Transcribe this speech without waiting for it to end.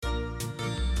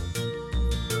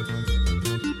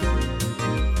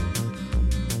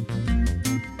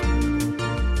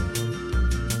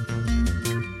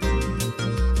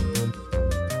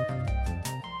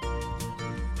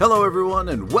Hello, everyone,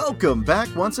 and welcome back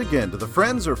once again to the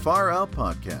Friends Are Far Out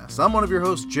podcast. I'm one of your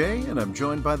hosts, Jay, and I'm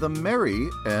joined by the Mary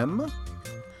M.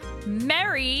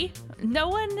 Mary? No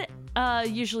one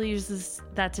usually uses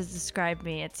that to describe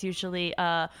me. It's usually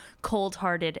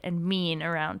cold-hearted and mean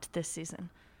around this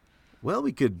season. Well,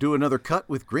 we could do another cut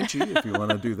with Grinchy if you want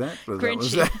to do that. But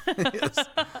Grinchy. Yes.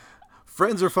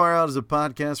 Friends Are Far Out is a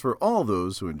podcast for all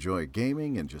those who enjoy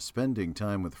gaming and just spending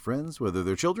time with friends, whether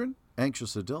they're children,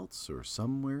 anxious adults, or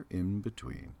somewhere in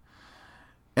between.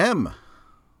 M,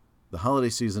 the holiday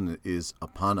season is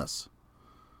upon us.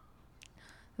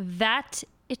 That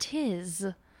it is.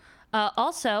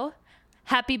 Also,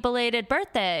 happy belated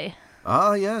birthday.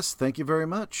 Ah, yes. Thank you very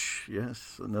much.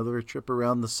 Yes, another trip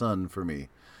around the sun for me.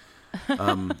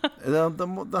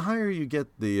 The higher you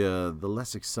get, the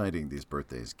less exciting these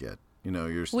birthdays get. You know,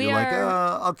 you're like,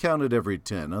 I'll count it every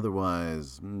 10.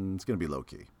 Otherwise, it's going to be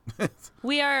low-key.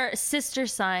 We are sister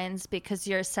signs because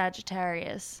you're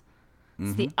Sagittarius.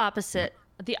 It's the opposite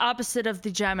of the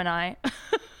Gemini.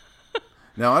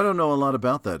 Now, I don't know a lot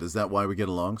about that. Is that why we get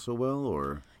along so well,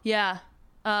 or? Yeah.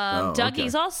 Okay.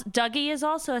 Dougie is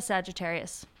also a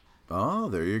Sagittarius. Oh,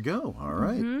 there you go. All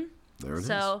right. There it is.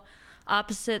 So,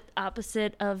 opposite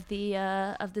of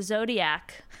the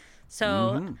zodiac.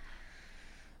 So,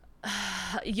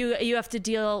 you have to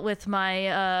deal with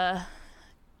my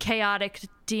chaotic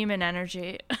demon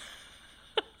energy.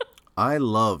 I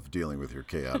love dealing with your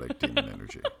chaotic demon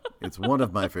energy. It's one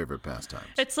of my favorite pastimes.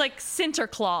 It's like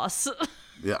Sinterklaas.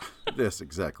 Yeah, yes,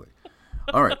 exactly.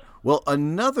 All right. Well,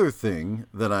 another thing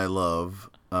that I love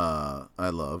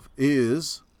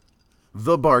is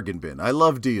the bargain bin. I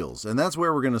love deals, and that's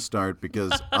where we're going to start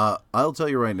because I'll tell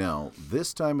you right now,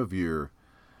 this time of year,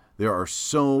 there are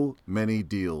so many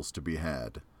deals to be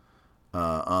had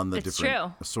on the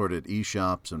different assorted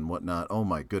e-shops and whatnot. Oh,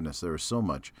 my goodness, there is so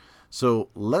much. So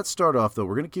let's start off, though.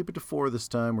 We're going to keep it to 4 this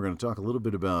time. We're going to talk a little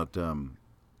bit about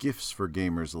gifts for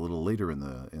gamers a little later in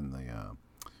the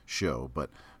show. But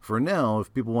for now,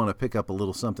 if people want to pick up a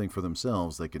little something for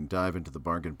themselves, they can dive into the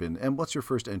bargain bin. And what's your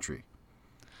first entry?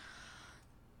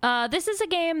 This is a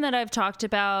game that I've talked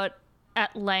about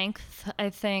at length,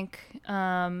 I think.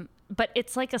 But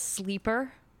it's like a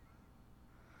sleeper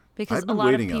because I've been a lot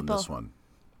waiting of people on this one,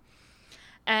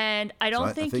 and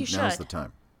I think you should. Now's the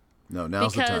time. No,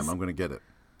 now's the time. I'm going to get it.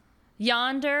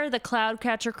 Yonder, the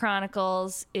Cloudcatcher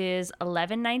Chronicles is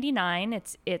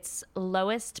 $11.99. Its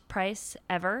lowest price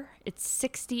ever. It's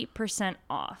 60%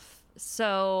 off.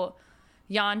 So,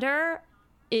 Yonder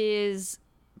is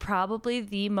probably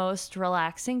the most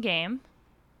relaxing game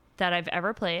that I've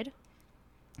ever played.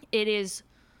 It is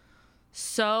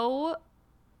so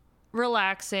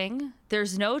relaxing.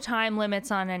 There's no time limits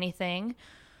on anything.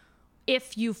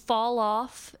 If you fall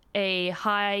off a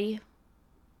high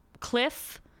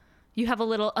cliff, you have a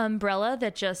little umbrella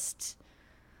that just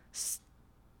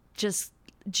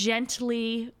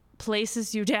gently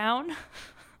places you down.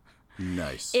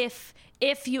 Nice. If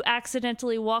you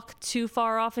accidentally walk too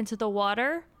far off into the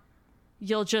water,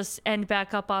 you'll just end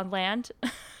back up on land.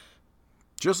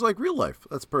 Just like real life.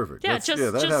 That's perfect. Yeah,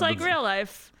 just like real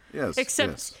life. Yes.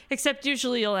 Except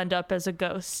usually you'll end up as a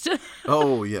ghost.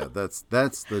 Oh yeah, that's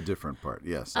the different part.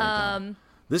 Yes.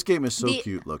 This game is so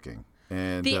cute looking,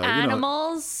 and the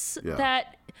animals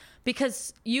that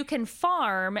because you can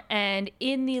farm, and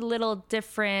in the little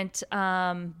different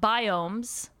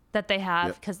biomes that they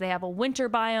have, because they have a winter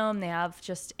biome, they have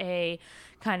just a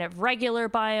kind of regular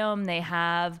biome, they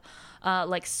have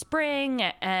like spring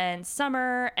and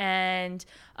summer, and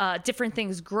different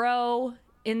things grow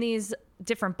in these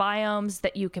different biomes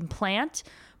that you can plant.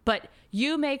 But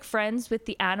you make friends with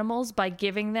the animals by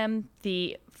giving them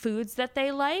the foods that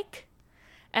they like,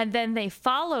 and then they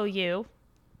follow you.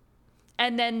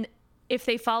 And then if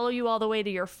they follow you all the way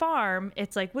to your farm,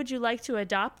 it's like, would you like to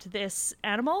adopt this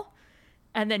animal?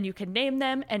 And then you can name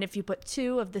them. And if you put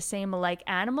 2 of the same alike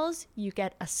animals, you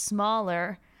get a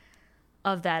smaller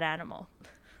of that animal,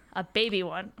 a baby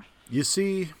one. You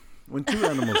see, when 2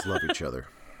 animals love each other.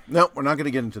 No, we're not going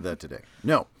to get into that today.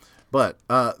 No, but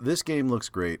this game looks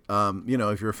great.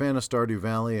 If you're a fan of Stardew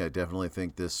Valley, I definitely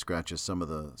think this scratches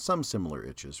some similar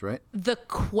itches, right? The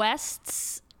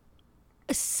quests,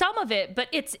 some of it, but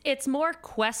it's more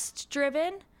quest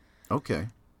driven. Okay.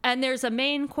 And there's a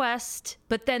main quest,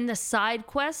 but then the side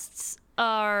quests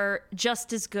are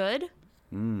just as good.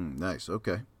 Nice.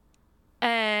 Okay.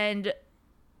 And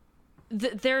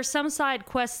there are some side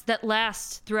quests that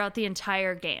last throughout the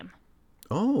entire game.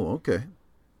 Oh, okay.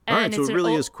 All right, so it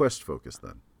really is quest focused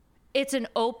then. It's an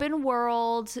open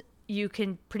world. You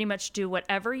can pretty much do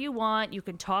whatever you want. You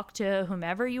can talk to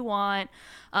whomever you want.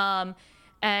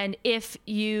 And if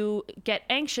you get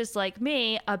anxious like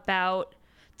me about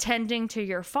tending to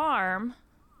your farm,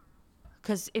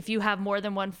 because if you have more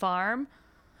than one farm,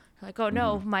 like, oh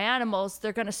no, my animals,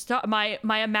 they're going to starve. My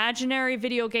imaginary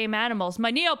video game animals,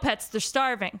 my Neopets, they're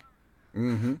starving.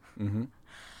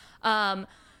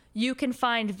 You can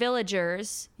find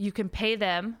villagers, you can pay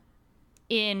them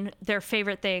in their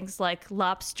favorite things like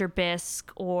lobster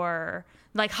bisque or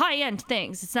like high-end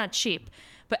things. It's not cheap.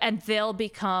 And they'll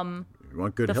become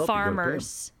the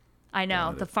farmers. I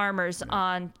know, the farmers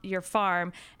on your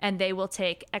farm, and they will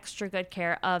take extra good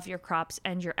care of your crops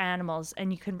and your animals.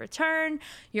 And you can return.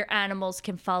 Your animals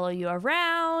can follow you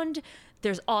around.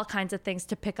 There's all kinds of things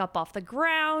to pick up off the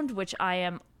ground, which I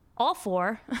am all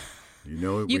for.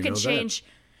 You can change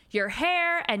your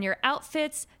hair and your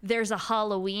outfits. There's a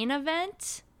Halloween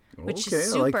event, which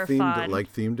is super fun. I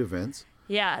like themed events.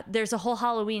 Yeah, there's a whole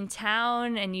Halloween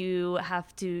town, and you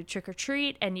have to trick or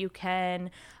treat, and you can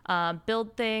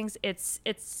build things. It's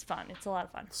fun. It's a lot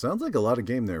of fun. Sounds like a lot of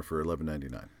game there for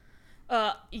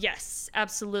 $11.99. Yes,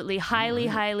 absolutely.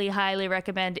 Highly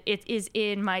recommend. It is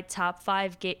in my top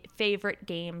 5 favorite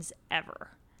games ever.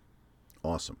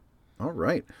 Awesome. All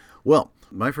right. Well,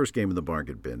 my first game in the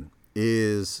bargain bin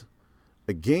is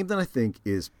a game that I think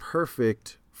is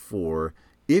perfect for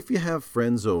if you have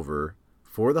friends over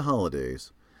for the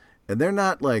holidays and they're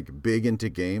not like big into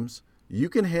games. You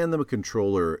can hand them a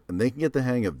controller and they can get the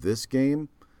hang of this game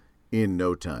in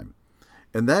no time.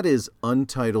 And that is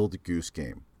Untitled Goose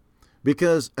Game.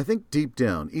 Because I think deep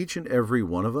down, each and every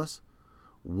one of us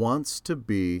wants to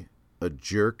be a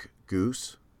jerk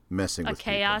goose messing with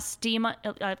people.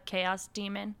 A chaos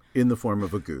demon. In the form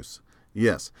of a goose.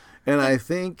 Yes. And I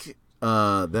think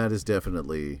that is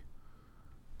definitely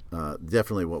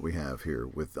what we have here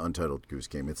with Untitled Goose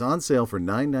Game. It's on sale for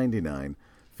 $9.99,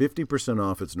 50%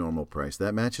 off its normal price.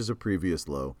 That matches a previous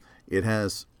low. It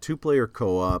has 2-player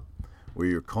co-op where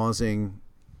you're causing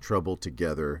trouble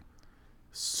together.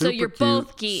 So you're cute.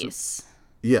 Both geese.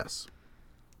 Yes.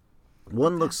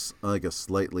 One looks like a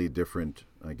slightly different,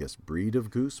 I guess, breed of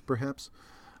goose, perhaps.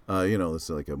 It's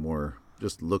like a more,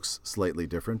 just looks slightly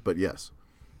different. But yes,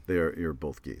 you're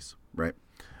both geese, right?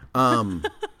 I'm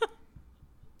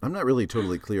not really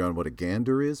totally clear on what a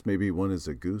gander is. Maybe one is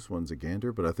a goose, one's a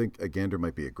gander. But I think a gander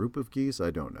might be a group of geese.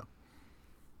 I don't know.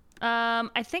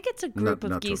 I think it's a group of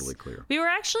not geese. Not totally clear. We were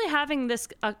actually having this...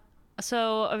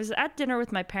 So I was at dinner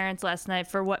with my parents last night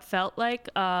for what felt like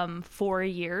 4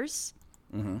 years.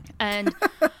 Mm-hmm.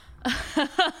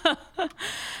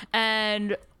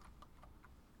 And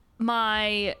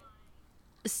my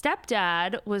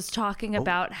stepdad was talking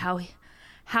about how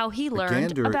he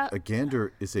learned a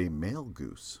gander is a male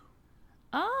goose.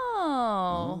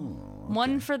 Oh, okay.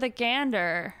 One for the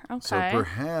gander. Okay. So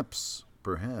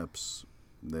perhaps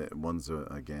one's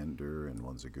a gander and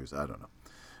one's a goose. I don't know.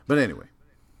 But anyway.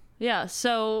 Yeah,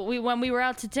 so when we were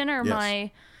out to dinner, yes.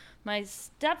 my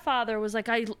stepfather was like,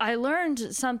 I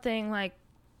learned something like,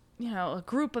 a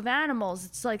group of animals.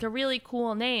 It's like a really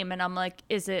cool name. And I'm like,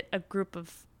 is it a group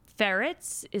of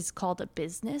ferrets is called a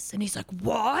business? And he's like,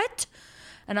 what?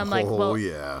 And I'm like, well,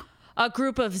 yeah. A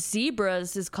group of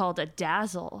zebras is called a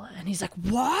dazzle. And he's like,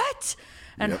 what?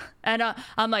 And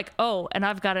I'm like, oh, and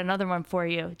I've got another one for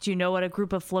you. Do you know what a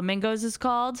group of flamingos is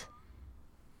called?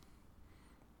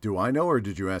 Do I know, or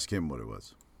did you ask him what it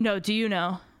was? No, do you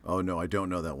know? Oh, no, I don't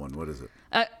know that one. What is it?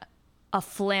 A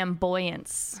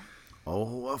flamboyance.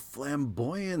 Oh, a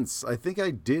flamboyance. I think I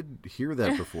did hear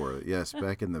that before. Yes,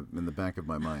 back in the back of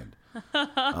my mind.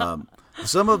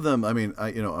 Some of them, I mean,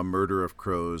 a murder of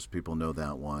crows. People know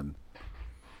that one.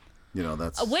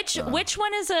 That's which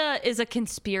one is a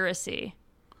conspiracy?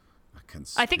 A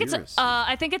conspiracy.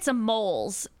 I think it's a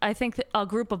moles. I think that a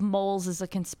group of moles is a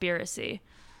conspiracy.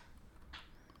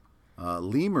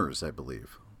 Lemurs, I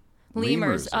believe.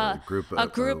 Lemurs. A group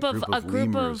of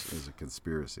lemurs is a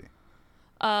conspiracy.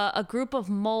 A group of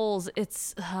moles.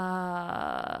 It's not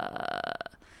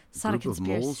a conspiracy. Group of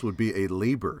moles would be a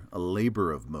labor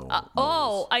of moles.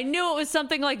 I knew it was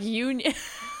something like union.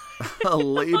 A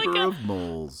labor of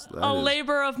moles.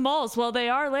 Labor of moles. Well, they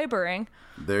are laboring.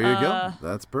 There you go.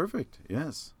 That's perfect.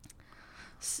 Yes.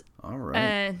 All right.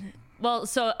 And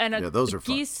those are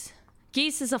geese. Fun.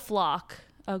 Geese is a flock.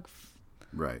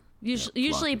 Right.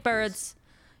 Usually birds.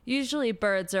 Usually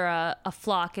birds are a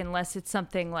flock unless it's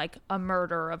something like a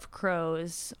murder of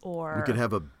crows or. We could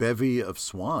have a bevy of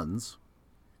swans.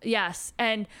 Yes,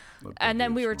 and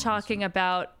then we were talking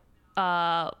about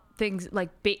things like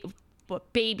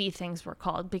what baby things were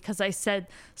called, because I said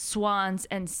swans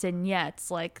and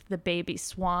cygnets, like the baby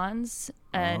swans.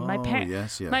 And my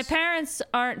yes. My parents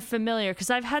aren't familiar because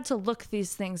I've had to look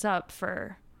these things up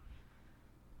for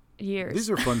years. These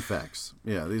are fun facts.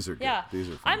 Yeah, these are good. Yeah. These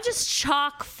are fun I'm just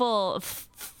chock full of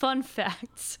fun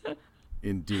facts.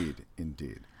 Indeed.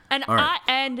 And All right.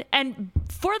 and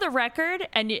for the record,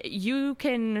 and you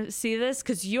can see this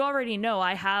because you already know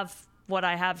I have what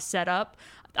I have set up.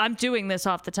 I'm doing this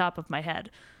off the top of my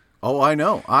head. Oh, I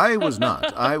know. I was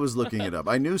not. I was looking it up.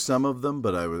 I knew some of them,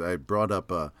 but I brought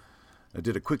up I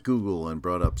did a quick Google and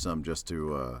brought up some just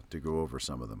to go over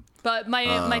some of them. But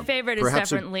my favorite is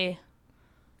definitely.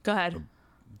 Go ahead.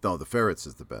 No, the ferrets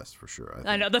is the best for sure.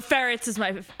 I know the ferrets is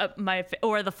my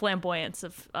or the flamboyance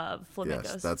of flamingos.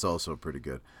 Yes, that's also pretty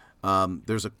good.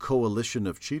 There's a coalition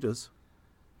of cheetahs.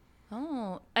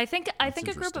 Oh, I think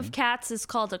a group of cats is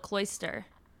called a cloister.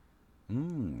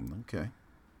 Okay.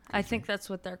 I think that's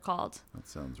what they're called. That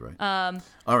sounds right.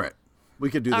 All right. We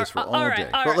could do this for all day.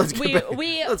 All but right.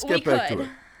 Let's get back to it.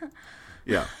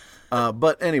 Yeah.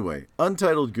 But anyway,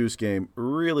 Untitled Goose Game,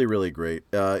 really, really great.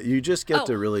 You just get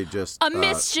to really just... A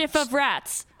mischief of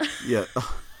rats. Yeah.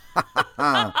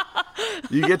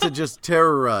 You get to just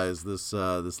terrorize this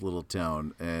little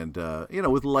town and,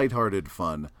 with lighthearted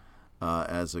fun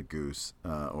as a goose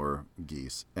or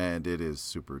geese. And it is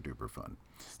super duper fun.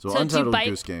 So Untitled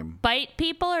Goose Game. Bite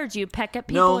people or do you peck at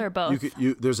people or both?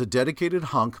 There's a dedicated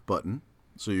honk button,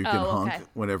 so you can honk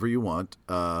whenever you want.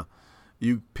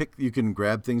 You can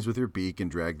grab things with your beak and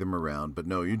drag them around, but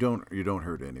no, you don't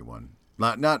hurt anyone.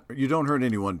 You don't hurt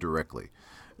anyone directly.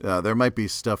 There might be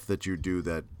stuff that you do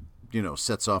that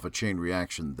sets off a chain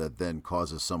reaction that then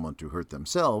causes someone to hurt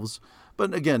themselves.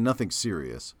 But again, nothing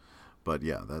serious. But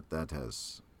yeah, that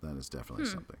is definitely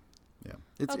something. Yeah,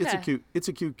 it's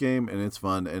a cute game and it's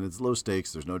fun and it's low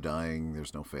stakes. There's no dying.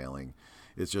 There's no failing.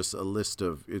 It's just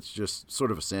it's just sort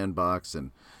of a sandbox,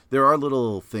 and there are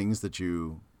little things that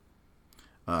you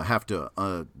have to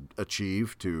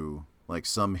achieve to, like,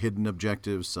 some hidden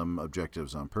objectives, some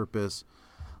objectives on purpose.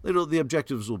 The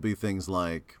objectives will be things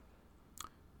like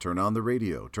turn on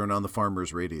the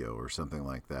farmer's radio or something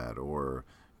like that, or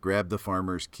grab the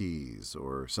farmer's keys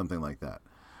or something like that.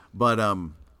 But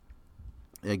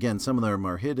again, some of them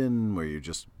are hidden where you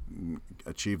just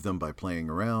achieve them by playing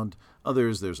around.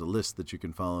 Others, there's a list that you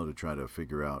can follow to try to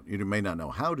figure out. You may not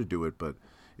know how to do it, but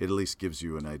it at least gives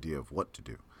you an idea of what to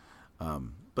do.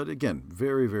 But again,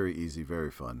 very, very easy,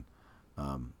 very fun.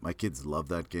 My kids love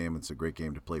that game. It's a great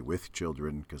game to play with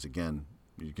children because, again,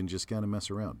 you can just kind of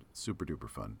mess around. It's super duper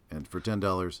fun. And for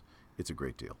 $10, it's a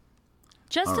great deal.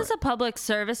 Just as a public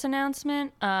service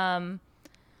announcement,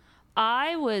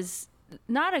 I was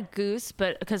not a goose,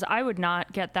 but because I would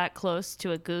not get that close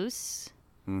to a goose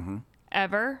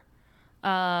ever.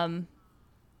 Once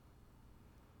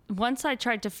I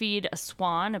tried to feed a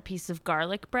swan a piece of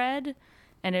garlic bread,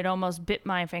 and it almost bit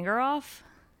my finger off.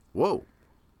 Whoa!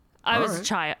 I was a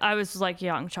child. I was like a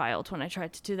young child when I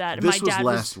tried to do that. And this was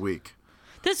last week.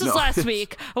 This was last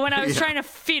week when I was trying to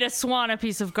feed a swan a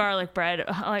piece of garlic bread.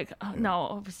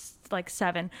 No, it was like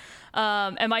 7.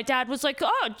 And my dad was like,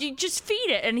 "Oh, you just feed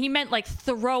it," and he meant like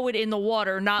throw it in the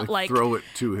water, not like throw it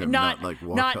to him, not like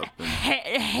walk up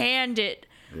and hand it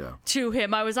to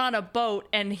him. I was on a boat,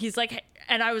 and he's like,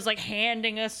 and I was like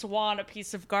handing a swan a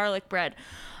piece of garlic bread.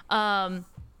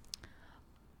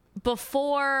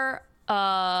 Before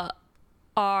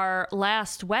our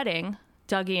last wedding,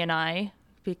 Dougie and I,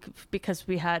 because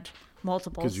we had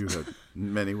multiples. Because you had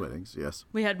many weddings, yes.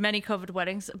 We had many COVID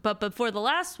weddings. But before the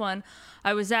last one,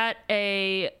 I was at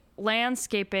a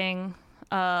landscaping,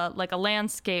 like a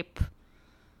landscape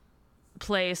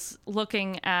place,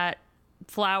 looking at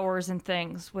flowers and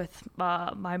things with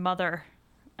my mother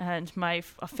and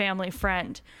a family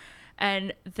friend.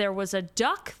 And there was a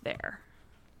duck there.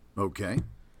 Okay.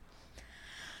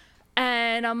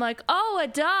 And I'm like, oh, a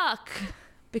duck.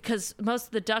 Because most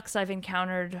of the ducks I've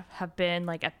encountered have been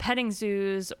like at petting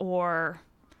zoos or,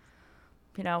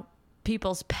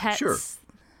 people's pets. Sure.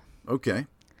 Okay.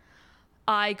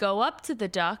 I go up to the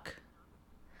duck.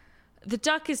 The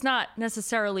duck is not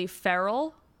necessarily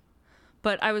feral,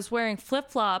 but I was wearing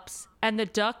flip-flops and the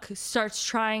duck starts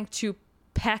trying to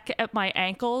peck at my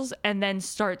ankles and then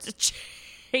starts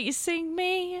chasing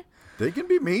me. They can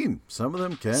be mean. Some of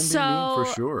them can be mean for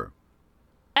sure.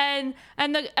 And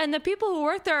the people who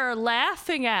work there are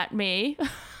laughing at me.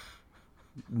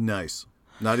 Nice.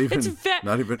 Not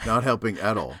helping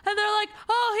at all. And they're like,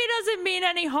 "Oh, he doesn't mean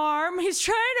any harm. He's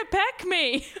trying to peck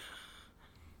me."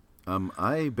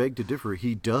 I beg to differ.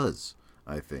 He does.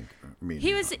 I think.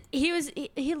 He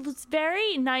was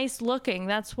very nice looking.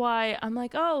 That's why I'm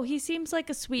like, oh, he seems like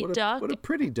a sweet duck. What a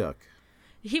pretty duck.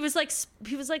 He was like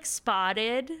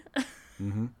spotted.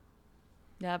 Mm-hmm.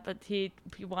 Yeah, but he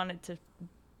wanted to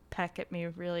peck at me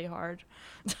really hard.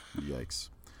 Yikes.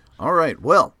 All right.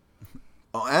 Well,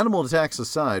 animal attacks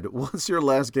aside, what's your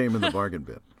last game in the bargain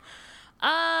bin?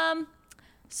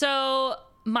 So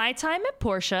my time at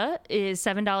Porsche is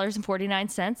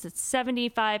 $7.49. It's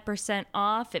 75%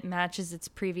 off. It matches its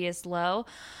previous low.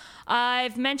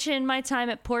 I've mentioned my time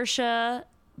at Porsche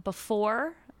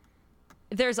before.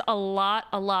 There's a lot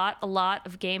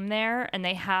of game there, and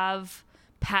they have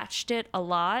patched it a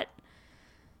lot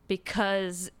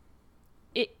because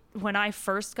when I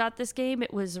first got this game,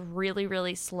 it was really,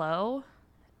 really slow.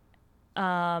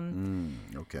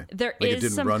 Okay. There like is it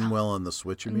didn't run well on the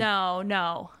Switch, you mean?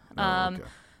 No. Okay.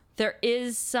 There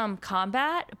is some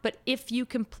combat, but if you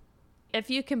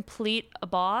complete a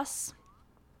boss,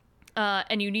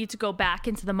 and you need to go back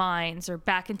into the mines or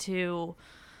back into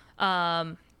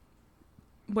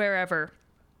wherever,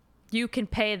 you can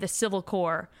pay the Civil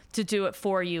Corps to do it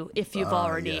for you if you've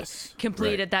already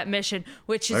completed that mission,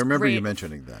 which is I remember great you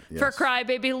mentioning that. Yes. for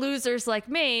crybaby losers like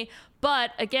me.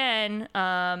 But again,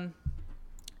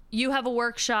 you have a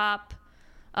workshop.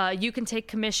 You can take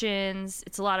commissions.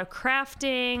 It's a lot of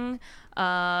crafting.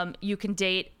 You can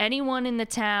date anyone in the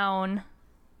town.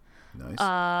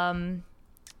 Nice.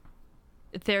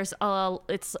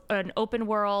 It's an open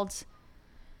world,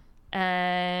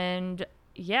 and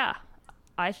yeah,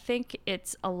 I think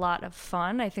it's a lot of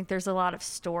fun. I think there's a lot of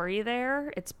story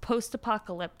there. It's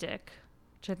post-apocalyptic,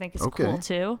 which I think is cool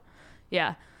too.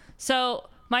 Yeah. So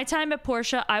my time at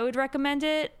Porsche, I would recommend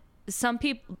it.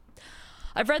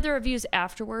 I've read the reviews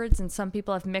afterwards, and some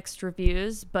people have mixed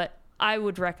reviews, but I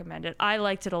would recommend it. I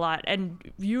liked it a lot, and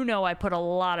I put a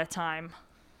lot of time.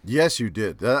 Yes, you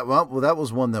did. That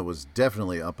was one that was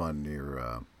definitely up on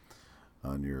your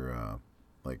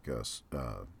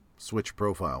Switch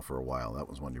profile for a while. That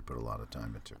was one you put a lot of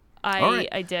time into.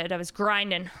 I did. I was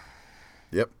grinding.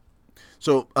 Yep.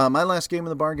 So my last game in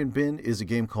the bargain bin is a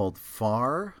game called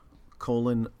Far: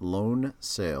 Lone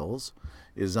Sails.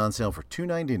 It is on sale for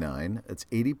 $2.99. It's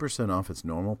 80% off its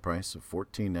normal price of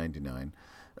 $14.99.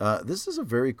 This is a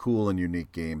very cool and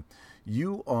unique game.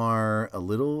 You are a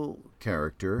little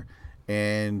character,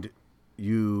 and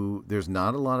there's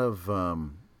not a lot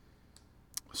of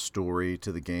story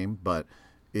to the game, but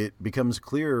it becomes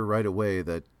clear right away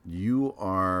that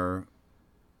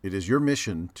it is your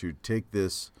mission to take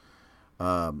this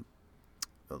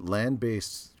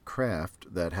land-based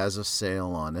craft that has a sail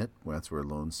on it. Well, that's where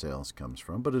Lone Sails comes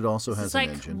from, but it also has an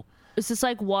engine. Is this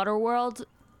like Waterworld?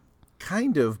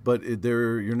 Kind of, but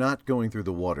you're not going through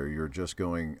the water. You're just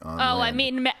going on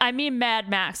land. I mean Mad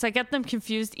Max. I get them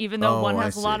confused, even though one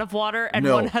has a lot of water and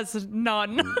one has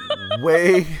none.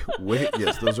 way,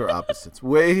 yes, those are opposites.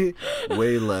 Way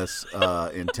less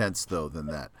intense though than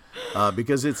that,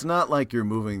 because it's not like you're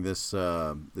moving this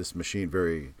machine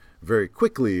very, very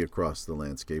quickly across the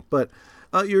landscape, but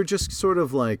you're just sort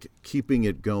of like keeping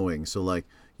it going. So like,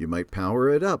 you might power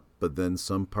it up, but then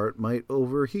some part might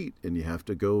overheat and you have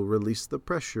to go release the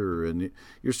pressure. And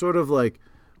you're sort of like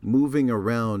moving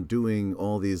around doing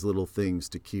all these little things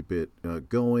to keep it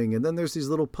going. And then there's these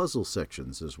little puzzle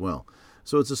sections as well.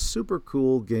 So it's a super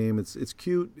cool game. It's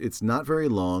cute. It's not very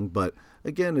long, but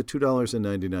again, at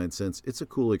 $2.99, it's a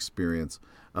cool experience.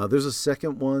 There's a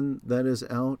second one that is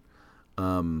out.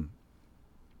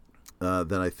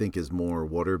 That I think is more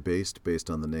water-based,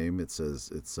 based on the name. It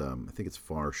says I think it's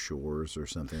Far Shores or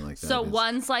something like that. So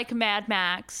one's like Mad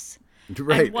Max,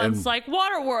 right? And one's like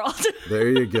Waterworld. There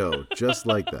you go, just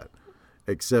like that,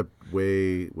 except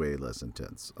way less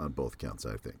intense on both counts,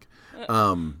 I think.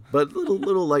 But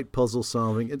little light puzzle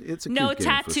solving. It's a cute game for sure.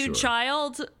 No tattooed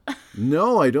child.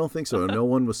 No, I don't think so. No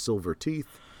one with silver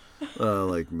teeth,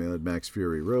 like Mad Max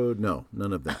Fury Road. No,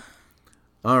 none of that.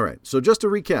 All right, so just to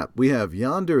recap, we have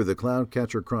Yonder, the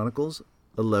Cloudcatcher Chronicles,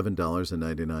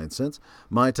 $11.99.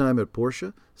 My Time at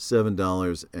Porsche,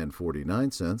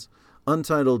 $7.49.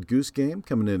 Untitled Goose Game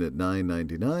coming in at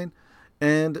 $9.99.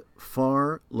 And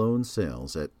Far Lone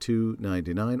Sails at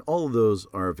 $2.99. All of those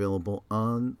are available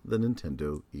on the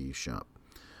Nintendo eShop.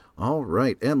 All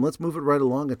right, and let's move it right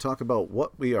along and talk about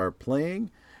what we are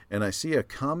playing. And I see a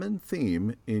common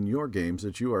theme in your games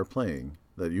that you are playing,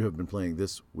 that you have been playing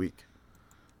this week.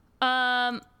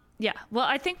 Yeah. Well,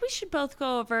 I think we should both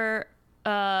go over,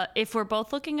 if we're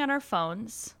both looking at our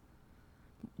phones,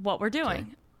 what we're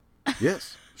doing. Okay.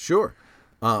 Yes, sure.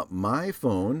 My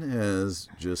phone has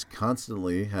just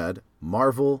constantly had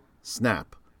Marvel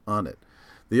Snap on it.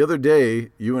 The other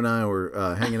day, you and I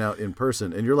were hanging out in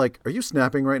person, and you're like, "Are you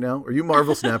snapping right now? Are you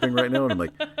Marvel snapping right now?" And I'm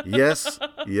like, "Yes,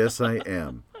 I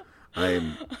am.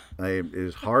 It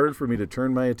is hard for me to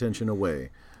turn my attention away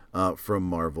from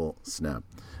Marvel Snap."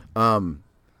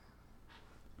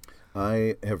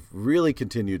 I have really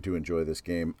continued to enjoy this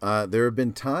game. There have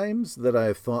been times that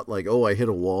I've thought like, oh, I hit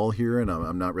a wall here and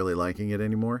I'm not really liking it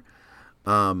anymore.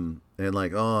 And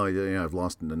like, oh, I've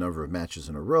lost a number of matches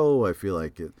in a row. I feel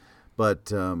like it,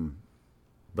 but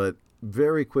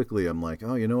very quickly I'm like,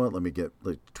 oh, you know what? Let me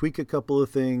tweak a couple of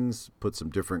things, put some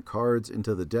different cards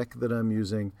into the deck that I'm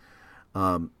using,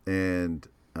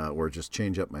 or just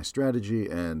change up my strategy.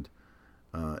 And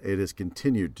it has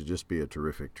continued to just be a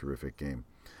terrific, terrific game.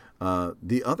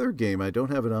 The other game, I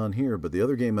don't have it on here, but the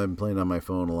other game I've been playing on my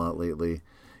phone a lot lately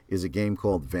is a game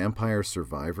called Vampire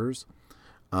Survivors.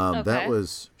 That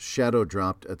was shadow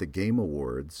dropped at the Game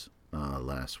Awards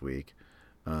last week.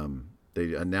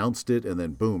 They announced it and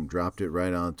then boom, dropped it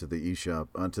right onto the eShop,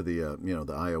 onto the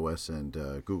the iOS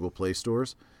and Google Play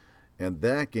stores. And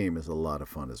that game is a lot of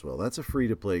fun as well. That's a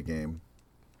free-to-play game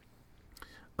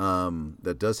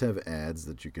that does have ads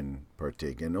that you can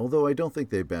partake in. Although I don't think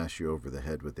they bash you over the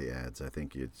head with the ads. I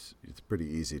think it's pretty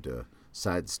easy to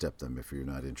sidestep them if you're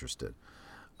not interested.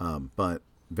 But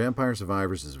Vampire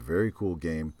Survivors is a very cool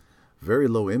game, very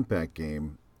low impact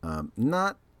game.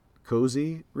 Not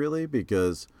cozy really,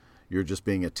 because you're just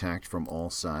being attacked from all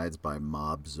sides by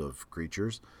mobs of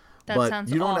creatures. That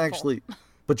sounds awful.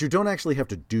 But you don't actually have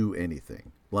to do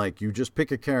anything. Like, you just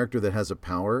pick a character that has a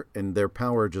power, and their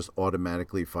power just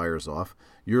automatically fires off.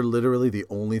 You're literally, the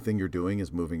only thing you're doing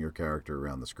is moving your character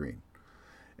around the screen.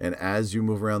 And as you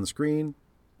move around the screen,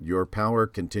 your power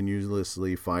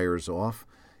continuously fires off,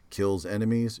 kills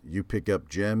enemies, you pick up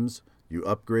gems, you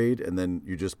upgrade, and then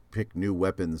you just pick new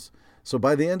weapons. So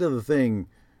by the end of the thing,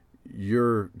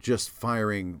 you're just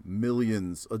firing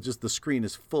millions. Just the screen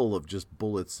is full of just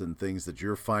bullets and things that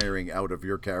you're firing out of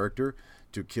your character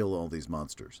to kill all these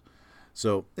monsters.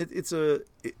 So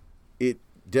it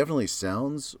definitely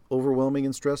sounds overwhelming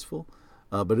and stressful,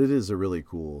 but it is a really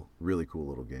cool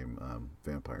little game,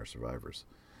 Vampire Survivors.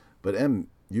 But Em,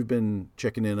 you've been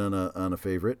checking in on a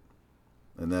favorite,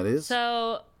 and that is?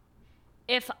 So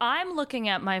if I'm looking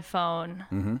at my phone,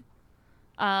 Mm-hmm.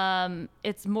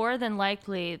 It's more than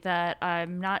likely that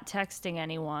I'm not texting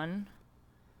anyone,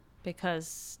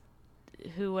 because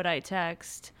who would I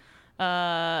text?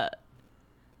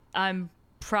 I'm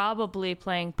probably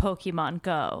playing Pokemon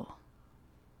Go.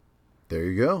 There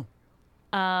you go.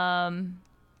 And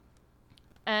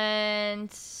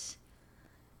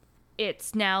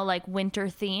it's now like winter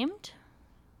themed,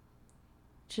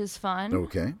 which is fun.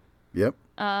 Okay. Yep.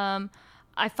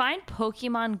 I find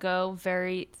Pokemon Go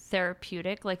very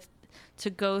therapeutic, like to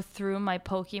go through my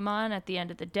Pokemon at the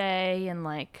end of the day and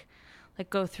like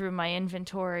go through my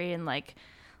inventory and like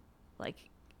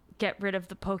get rid of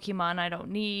the Pokemon I don't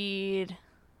need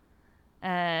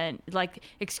and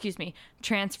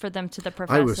transfer them to the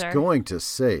professor. I was going to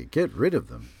say, get rid of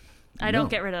them. I don't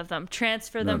get rid of them.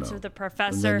 Transfer them to the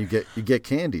professor. And then you get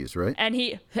candies, right? And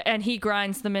he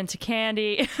grinds them into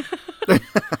candy.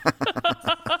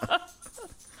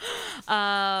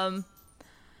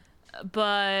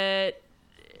 But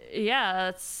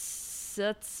yeah,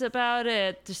 that's about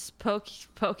it. Just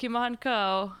Pokemon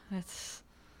Go.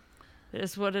 It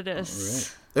is what it is. All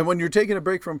right. And when you're taking a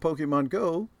break from Pokemon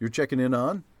Go, you're checking in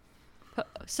on?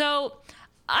 So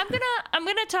I'm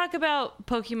gonna talk about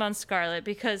Pokemon Scarlet,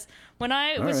 because when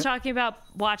I was talking about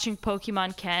watching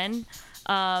Pokemon Ken,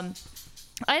 I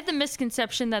had the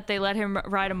misconception that they let him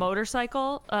ride a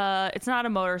motorcycle. It's not a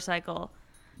motorcycle.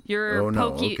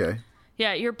 Okay.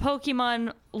 Yeah, your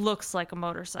Pokemon looks like a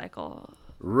motorcycle.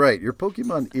 Right, your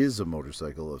Pokemon is a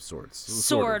motorcycle of sorts.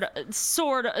 Sort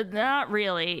of, not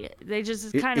really. They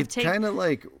just kind of take. It's kind of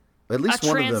like, at least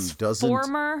one of them doesn't.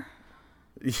 Transformer.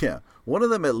 Yeah, one of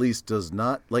them at least does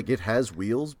not, like, it has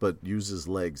wheels but uses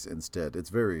legs instead. It's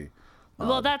very.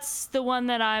 Well, that's the one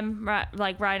that I'm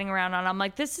riding around on. I'm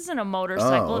like, this isn't a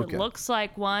motorcycle. Oh, okay. It looks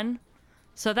like one.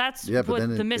 So that's but what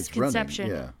then the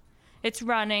misconception. It's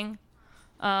running,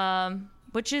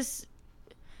 Which is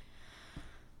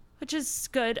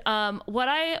good. What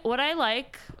I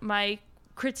like, my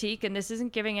critique, and this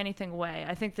isn't giving anything away.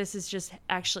 I think this is just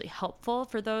actually helpful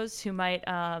for those who might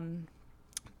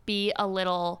be a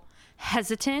little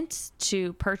hesitant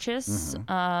to purchase,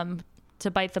 to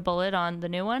bite the bullet on the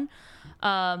new one.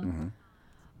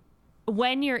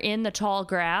 When you're in the tall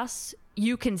grass,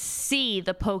 you can see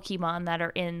the Pokemon that are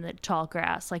in the tall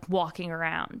grass, like walking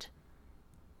around.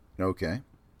 Okay.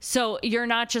 So you're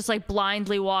not just like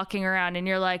blindly walking around and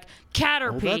you're like,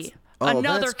 Caterpie,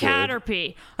 another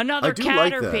Caterpie, another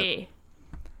Caterpie. Like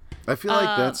I feel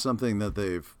like that's something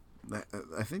that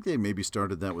I think they maybe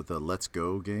started that with the Let's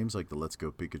Go games, like the Let's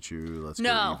Go Pikachu, Let's Go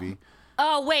Eevee.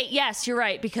 Oh, wait, yes, you're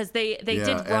right, because they did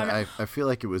run. I feel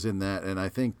like it was in that, and I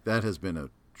think that has been a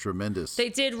tremendous. They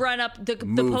did run up the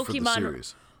move for the Pokemon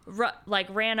series. Like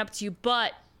ran up to you,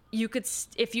 but you could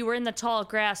if you were in the tall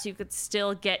grass, you could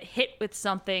still get hit with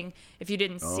something if you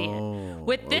didn't see it.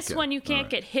 With this one, you can't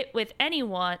get hit with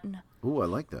anyone. Ooh, I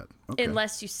like that. Okay.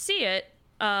 Unless you see it.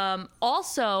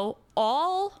 Also,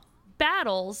 all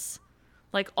battles,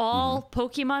 like all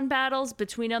Pokemon battles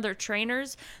between other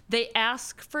trainers, they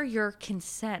ask for your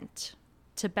consent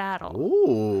to battle.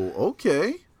 Ooh,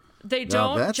 okay. They Now,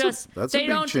 don't that's just a they big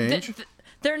don't change.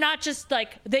 they're not just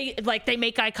like they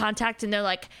make eye contact and they're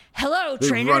like, "Hello, They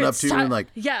trainer." run up it's to you time. and like,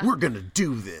 yeah, we're gonna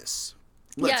do this.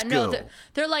 Let's go.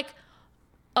 they're like,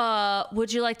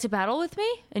 would you like to battle with me?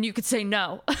 And you could say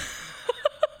no.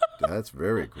 That's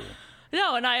very cool.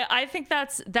 No, and I think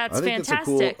that's I think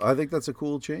fantastic. I think that's a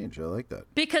cool change. I like that.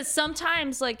 Because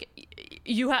sometimes like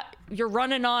you're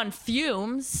running on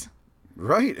fumes.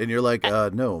 Right, and you're like,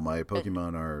 no, my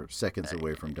Pokemon are seconds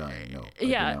away from dying. No, I do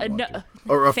not want to.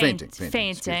 Or fainting.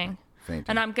 Fainting.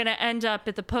 And I'm gonna end up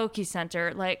at the Poke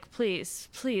Center. Like, please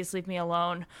leave me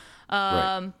alone.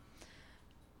 Right.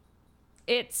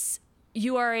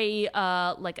 You are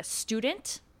a like a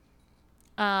student.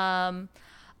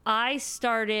 I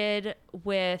started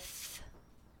with.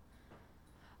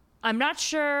 I'm not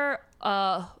sure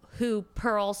who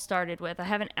Pearl started with. I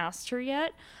haven't asked her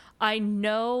yet. I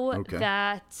know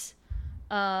that.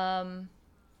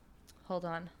 Hold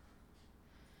on.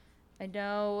 I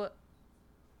know.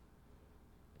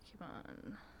 Come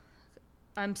on.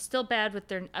 I'm still bad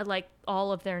with like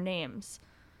all of their names.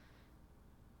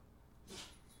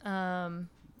 Are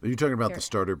you talking about the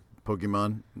starter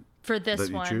Pokemon for this that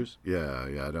you one? Choose? Yeah,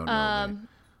 I don't know.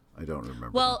 I don't remember.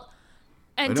 Well,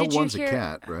 and I know did one's you hear, a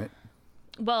cat, right?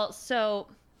 Well, so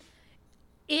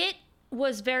it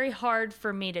was very hard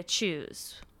for me to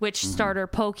choose which starter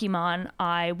Pokemon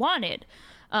I wanted.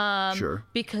 Sure.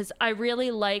 Because I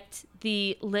really liked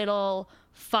the little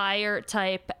fire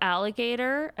type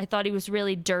alligator. I thought he was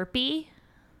really derpy.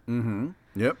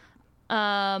 Yep.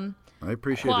 I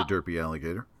appreciate a derpy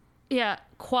alligator. Yeah,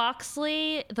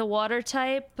 Quaxley, the water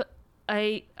type.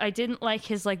 I didn't like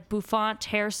his like bouffant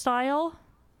hairstyle.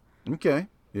 Okay.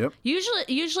 Yep.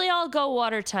 Usually I'll go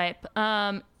water type.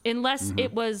 Unless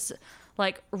it was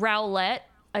like Rowlet.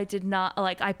 I did not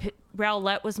like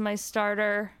Rowlet was my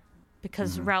starter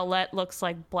because Rowlet looks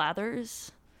like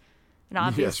Blathers. And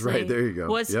obviously yes, right, there you go.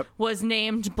 Was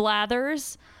named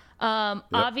Blathers.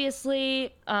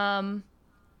 Obviously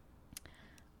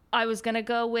I was going to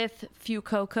go with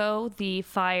Fuecoco, the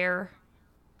fire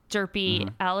derpy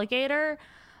alligator.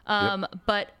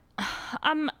 But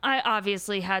I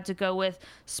obviously had to go with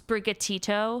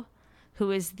Sprigatito,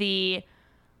 who is the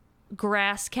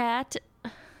grass cat.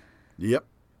 Yep.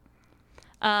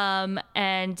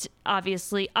 And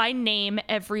obviously I name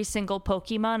every single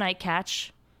Pokemon I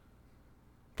catch.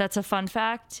 That's a fun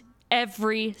fact.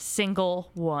 Every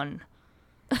single one.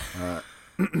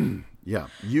 Yeah,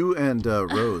 you and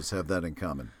Rose have that in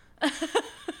common.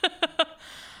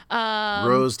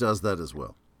 Rose does that as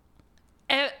well.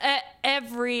 And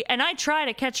I try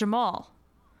to catch them all.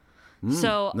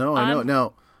 So no, I know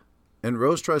now. And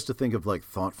Rose tries to think of like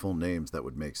thoughtful names that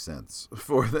would make sense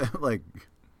for them, like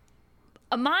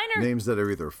names that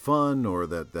are either fun or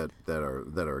that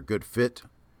are a good fit.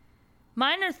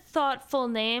 Mine are thoughtful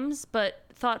names, but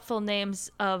thoughtful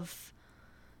names of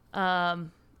a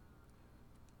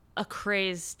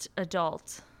crazed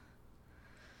adult.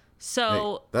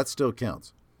 So hey, that still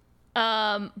counts.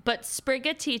 But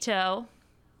Sprigatito,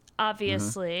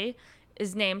 obviously,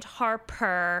 is named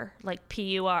Harpur, like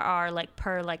Purr, like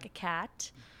purr like a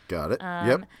cat. Got it.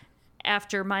 Yep.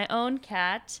 After my own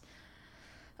cat.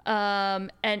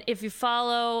 And if you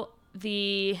follow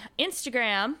the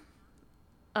Instagram,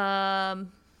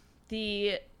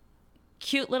 the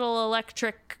cute little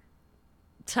electric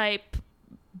type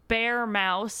bear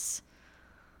mouse,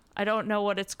 I don't know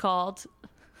what it's called.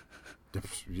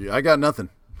 I got nothing.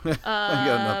 I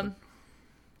got nothing.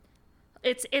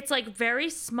 It's like very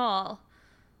small.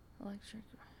 Electric.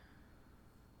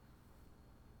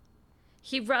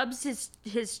 He rubs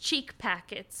his cheek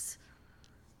packets.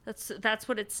 That's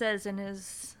what it says in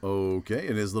his. Okay,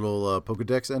 in his little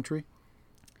Pokedex entry.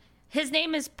 His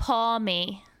name is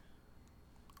Pawmi.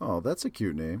 Oh, that's a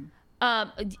cute name.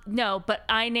 No, but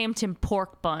I named him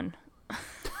Pork Bun.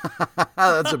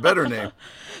 That's a better name.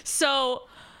 So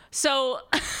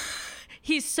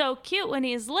he's so cute when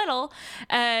he's little,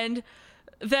 and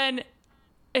then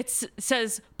it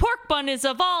says Pork Bun is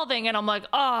evolving, and I'm like,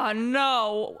 oh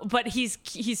no, but he's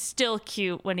still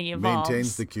cute when he evolves.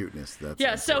 Maintains the cuteness. That's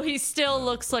yeah. So he still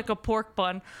looks like a pork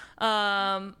bun.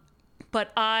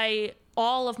 But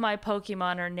all of my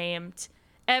Pokemon are named.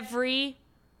 Every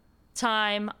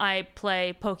time I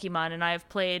play Pokemon, and I've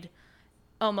played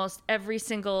almost every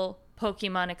single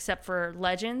Pokemon except for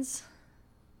Legends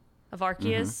of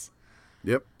Arceus.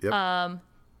 Yep.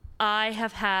 I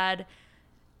have had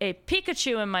a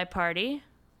Pikachu in my party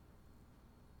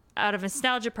out of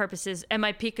nostalgia purposes, and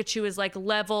my Pikachu is like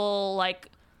level, like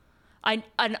an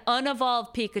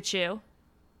unevolved Pikachu.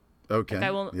 Okay. Like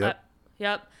I won't.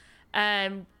 Yep.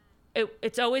 And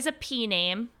it's always a P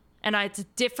name, and it's a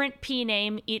different P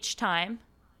name each time.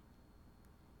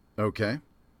 Okay.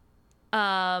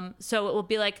 So it will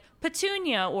be like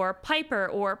Petunia or Piper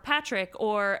or Patrick,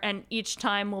 and each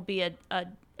time will be a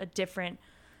different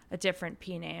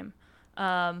P name.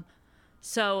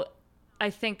 So I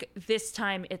think this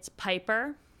time it's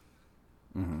Piper.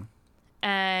 Mm-hmm.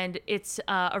 And it's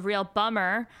a real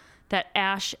bummer that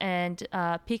Ash and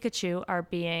Pikachu are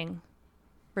being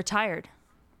retired.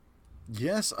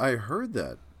 Yes, I heard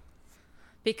that.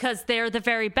 Because they're the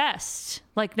very best,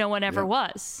 like no one ever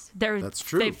was. That's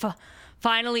true. They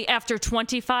finally, after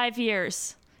 25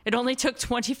 years, it only took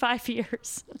 25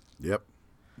 years. Yep.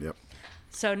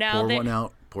 So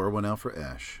now pour one out for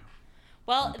Ash.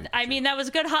 Well, I mean, that was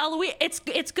a good Halloween. It's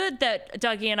good that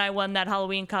Dougie and I won that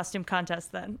Halloween costume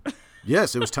contest then.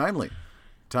 Yes, it was timely.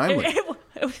 Yep,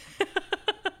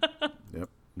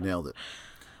 nailed it.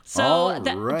 So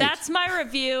that's my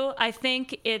review. I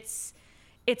think it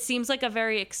seems like a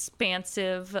very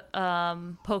expansive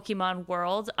Pokemon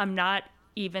world. I'm not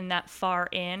even that far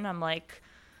in. I'm like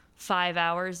 5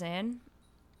 hours in.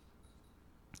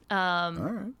 All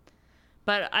right.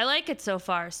 But I like it so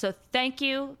far. So thank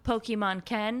you, Pokemon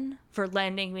Ken, for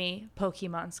lending me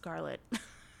Pokemon Scarlet.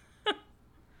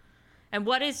 And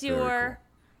what is your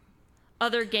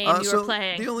other game you were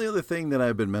playing? The only other thing that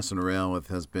I've been messing around with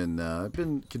has been I've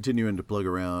been continuing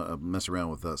to mess around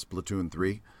with Splatoon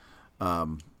 3.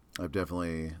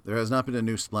 There has not been a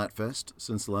new Splatfest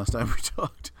since the last time we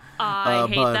talked. I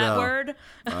hate that word.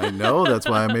 I know, that's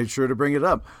why I made sure to bring it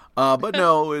up. But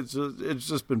no, it's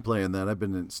just been playing that. I've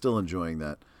been still enjoying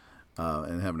that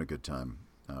and having a good time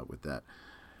with that.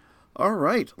 All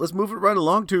right, let's move it right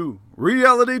along to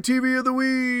Reality TV of the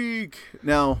Week.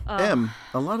 Now, Em,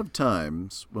 a lot of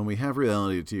times when we have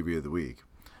Reality TV of the Week,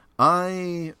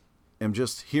 I am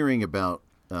just hearing about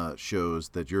shows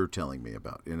that you're telling me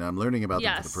about, and I'm learning about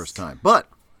them for the first time. But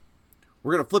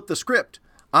we're going to flip the script.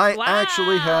 I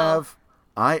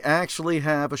actually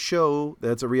have a show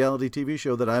that's a reality TV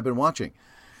show that I've been watching.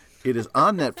 It is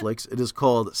on Netflix. It is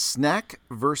called Snack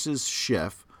versus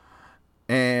Chef,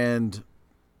 and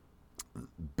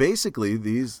basically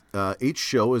each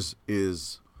show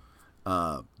is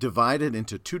divided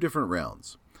into two different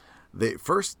rounds.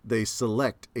 They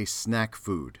select a snack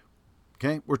food.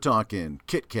 Okay, we're talking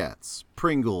Kit Kats,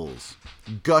 Pringles,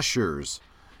 Gushers,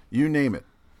 you name it.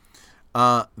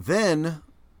 Then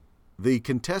the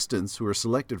contestants who are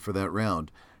selected for that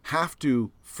round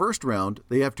first round,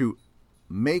 they have to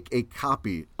make a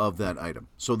copy of that item.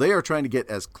 So they are trying to get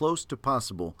as close to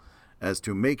possible as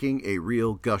to making a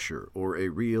real Gusher or a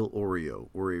real Oreo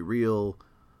or a real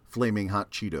Flaming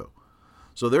Hot Cheeto.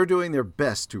 So they're doing their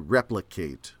best to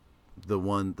replicate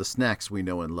the snacks we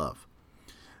know and love.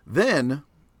 Then,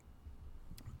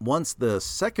 once the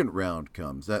second round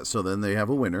comes, then they have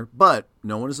a winner, but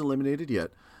no one is eliminated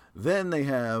yet. Then they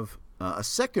have a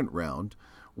second round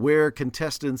where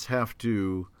contestants have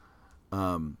to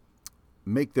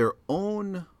make their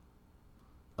own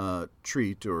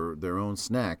treat or their own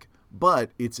snack,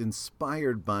 but it's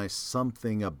inspired by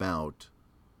something about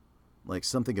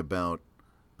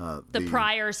the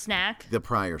prior snack. The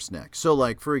prior snack. So,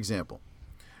 like, for example,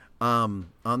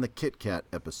 on the Kit Kat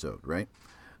episode, right?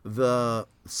 The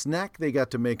snack they got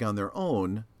to make on their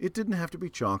own, it didn't have to be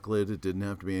chocolate. It didn't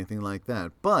have to be anything like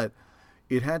that. But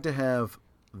it had to have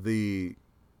the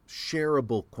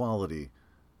shareable quality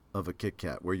of a Kit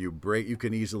Kat, where you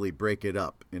can easily break it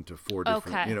up into four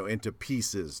different, into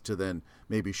pieces to then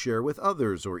maybe share with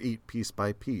others or eat piece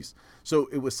by piece. So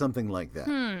it was something like that.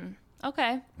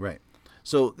 Okay. Right.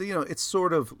 So, it's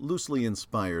sort of loosely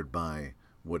inspired by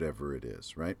whatever it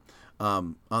is, right?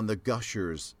 On the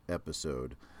Gushers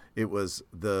episode, it was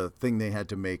the thing they had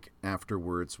to make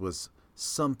afterwards was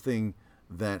something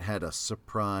that had a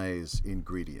surprise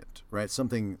ingredient, right? Some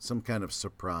kind of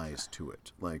surprise to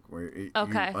it, like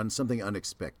on something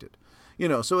unexpected,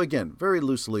 So again, very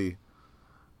loosely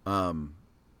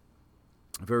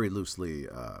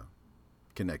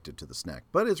connected to the snack,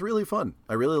 but it's really fun.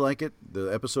 I really like it.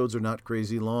 The episodes are not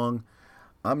crazy long.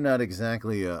 I'm not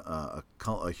exactly a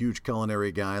huge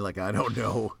culinary guy. Like, I don't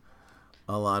know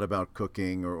a lot about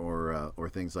cooking or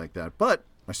things like that, but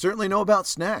I certainly know about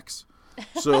snacks.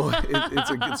 So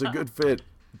it's a good fit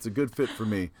it's a good fit for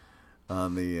me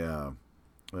on the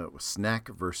snack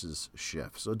versus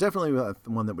chef. So definitely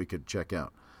one that we could check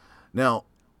out. Now,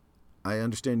 I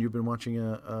understand you've been watching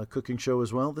a cooking show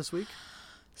as well this week?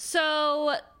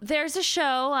 So there's a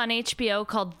show on HBO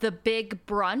called The Big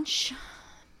Brunch.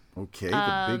 Okay,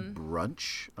 The Big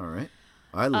Brunch. All right.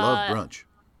 I love brunch.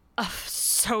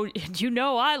 So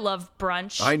I love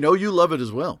brunch. I know you love it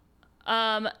as well.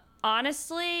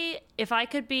 Honestly, if I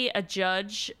could be a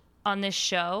judge on this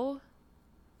show,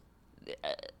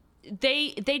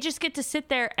 they just get to sit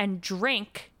there and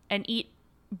drink and eat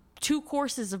 2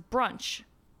 courses of brunch.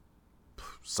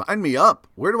 Sign me up.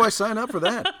 Where do I sign up for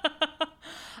that?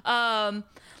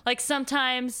 Like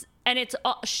sometimes, and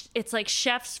it's like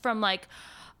chefs from like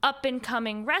up and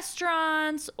coming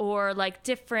restaurants or like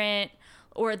different,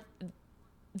 or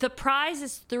the prize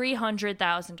is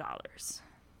 $300,000.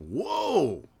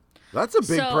 Whoa, that's a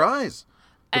big prize.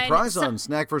 The prize on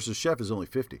Snack versus Chef is only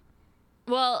 $50.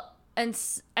 Well, and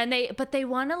they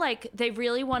want to they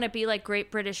really want to be like Great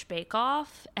British Bake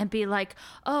Off and be like,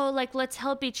 oh, like let's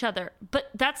help each other. But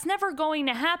that's never going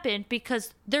to happen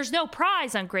because there's no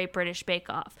prize on Great British Bake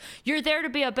Off. You're there to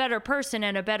be a better person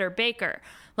and a better baker.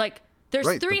 Like there's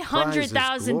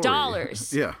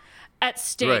 $300,000 at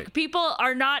stake. Right. People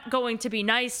are not going to be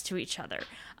nice to each other.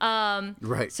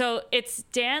 Right. So it's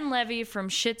Dan Levy from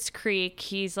Schitt's Creek.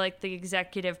 He's like the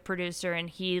executive producer and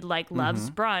he like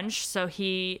loves brunch. So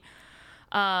he,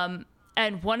 and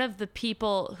one of the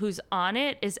people who's on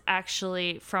it is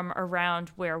actually from around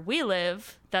where we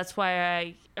live. That's why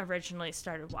I originally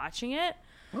started watching it.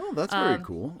 Oh, that's very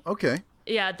cool. Okay.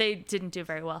 Yeah, they didn't do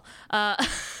very well.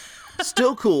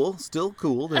 Still cool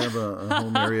to have a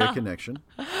home area connection.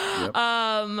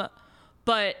 Yep.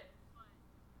 But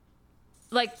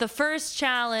like the first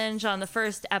challenge on the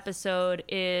first episode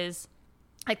is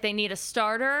like they need a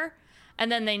starter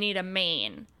and then they need a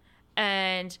main.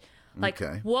 And like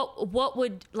what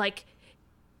would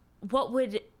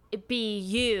it be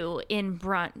you in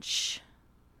brunch?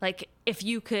 Like if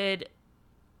you could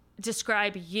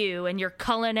describe you and your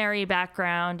culinary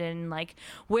background and like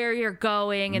where you're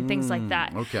going and things like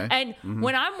that. Okay. And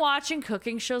when I'm watching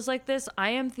cooking shows like this, I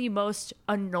am the most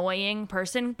annoying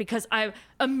person because I'm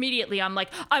like,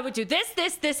 I would do this,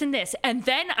 and this. And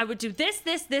then I would do this,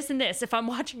 and this if I'm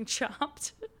watching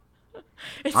Chopped.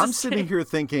 I'm sitting here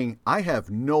thinking, I have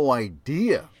no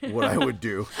idea what I would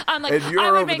do. I'm like, and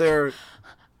you're over there.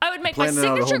 I would make my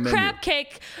signature crab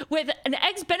cake with an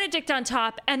eggs Benedict on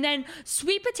top and then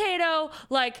sweet potato,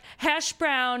 like hash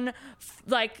brown,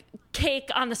 like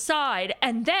cake on the side.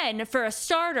 And then for a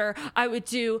starter, I would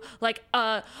do like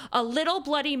a little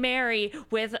Bloody Mary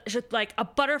with like a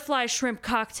butterfly shrimp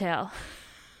cocktail.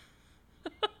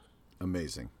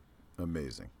 Amazing.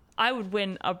 I would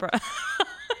win a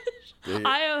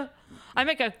I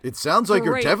make a. It sounds like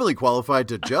you're definitely qualified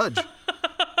to judge.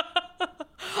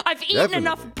 I've eaten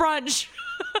enough brunch.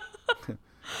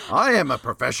 I am a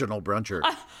professional bruncher.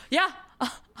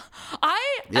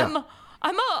 I'm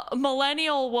a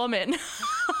millennial woman.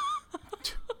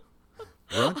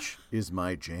 Brunch is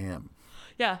my jam.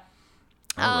 Yeah.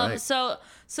 All right. So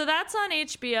that's on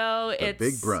HBO. It's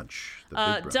Big Brunch.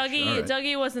 The Big Brunch.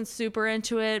 Dougie wasn't super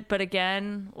into it, but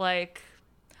again, like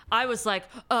I was like,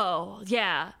 oh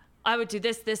yeah, I would do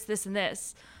this, and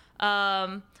this.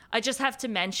 I just have to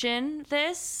mention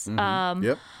this.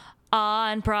 Yep.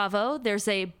 On Bravo, there's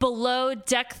a Below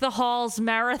Deck the Halls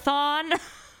marathon.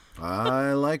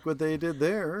 I like what they did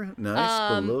there.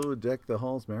 Nice. Below Deck the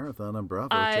Halls marathon on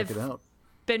Bravo. Check it out.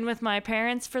 Been with my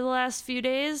parents for the last few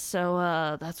days,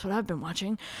 so that's what I've been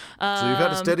watching. So you've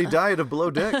had a steady diet of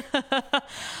Below Deck.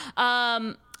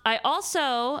 I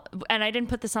also, and I didn't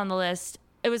put this on the list,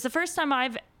 it was the first time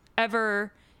I've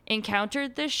ever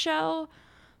encountered this show,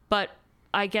 but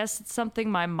I guess it's something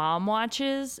my mom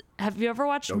watches. Have you ever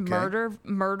watched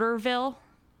Murderville?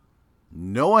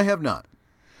 No, I have not.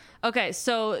 Okay,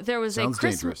 so there was Sounds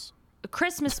dangerous. A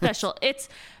Christmas special. It's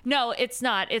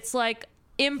not. It's like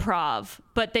improv,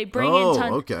 but they bring in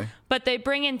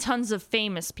tons of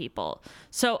famous people.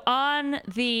 So on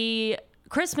the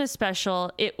Christmas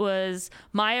special, it was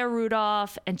Maya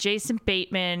Rudolph and Jason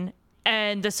Bateman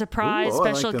and the surprise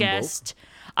special guest. Both.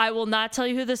 I will not tell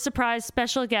you who the surprise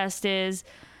special guest is,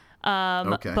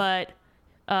 but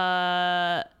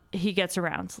he gets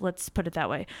around. Let's put it that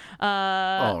way.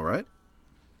 All right.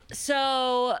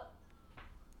 So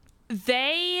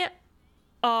they're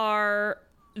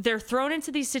thrown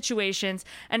into these situations,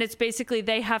 and it's basically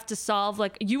they have to solve,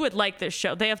 like, you would like this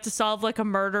show. They have to solve like a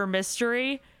murder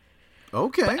mystery.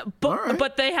 Okay. All right.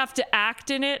 But they have to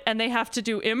act in it, and they have to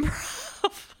do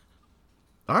improv.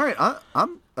 All right.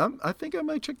 I think I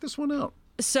might check this one out.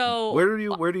 So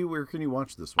where can you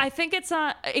watch this one? I think it's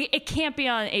on. It can't be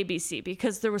on ABC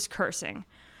because there was cursing.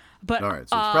 But all right,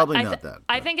 so it's probably not that.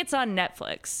 I think it's on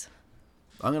Netflix.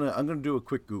 I'm gonna do a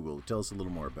quick Google. Tell us a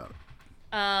little more about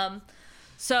it.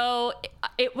 So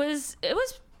it was.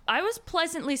 I was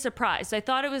pleasantly surprised. I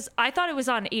thought it was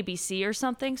on ABC or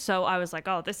something. So I was like,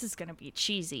 oh, this is gonna be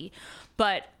cheesy,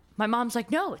 but my mom's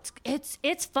like, no,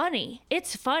 it's funny.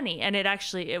 It's funny, and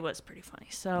it was pretty funny.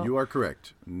 So you are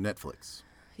correct. Netflix.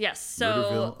 Yes. So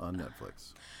Murderville on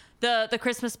Netflix. The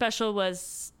Christmas special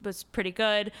was pretty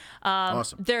good.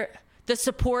 Awesome. The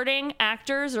supporting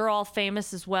actors are all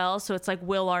famous as well. So it's like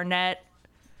Will Arnett.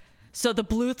 So the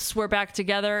Bluths were back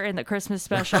together in the Christmas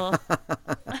special.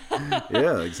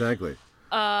 Yeah, exactly.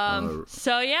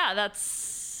 So yeah,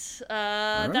 that's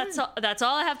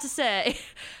all I have to say.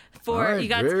 Right,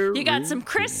 you got some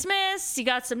Christmas, you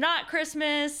got some not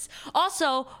Christmas.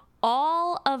 Also,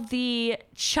 all of the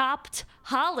Chopped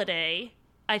holiday,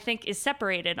 I think, is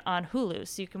separated on Hulu,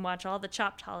 so you can watch all the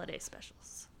Chopped holiday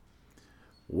specials.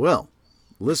 Well,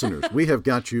 listeners, we have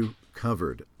got you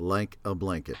covered like a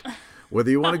blanket. Whether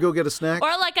you want to go get a snack or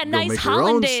like a nice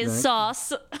hollandaise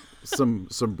sauce, some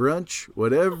brunch,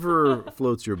 whatever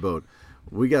floats your boat,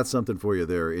 we got something for you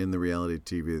there in the reality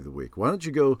TV of the week. Why don't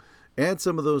you go add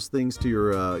some of those things to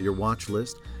your watch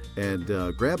list and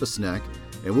grab a snack,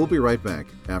 and we'll be right back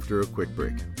after a quick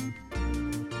break.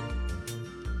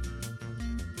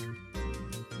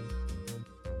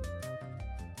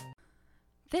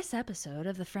 This episode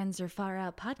of the Friends Are Far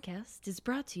Out podcast is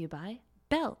brought to you by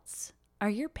Belts. Are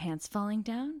your pants falling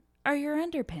down? Are your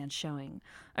underpants showing?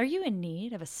 Are you in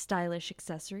need of a stylish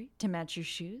accessory to match your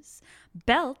shoes?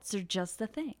 Belts are just the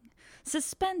thing.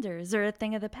 Suspenders are a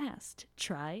thing of the past.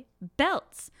 Try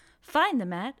Belts. Find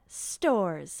them at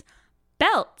stores.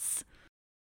 Belts.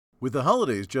 With the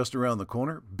holidays just around the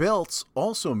corner, belts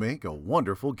also make a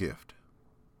wonderful gift.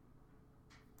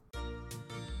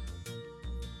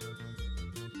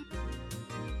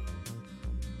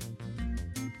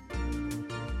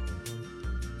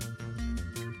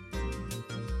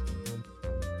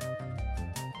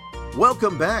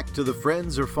 Welcome back to the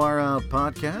Friends Are Far Out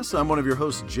podcast. I'm one of your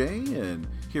hosts, Jay, and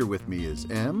here with me is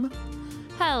M.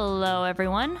 Hello,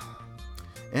 everyone.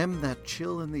 M, that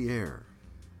chill in the air,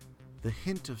 the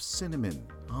hint of cinnamon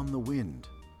on the wind,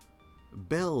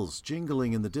 bells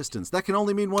jingling in the distance. That can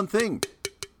only mean one thing.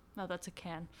 Oh, that's a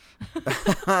can.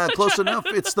 Close enough.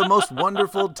 It's the most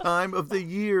wonderful time of the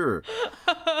year.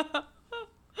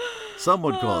 Some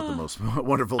would call it the most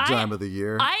wonderful time of the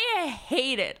year. I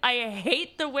hate it. I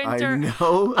hate the winter.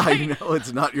 I know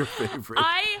it's not your favorite.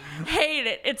 I hate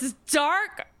it. It's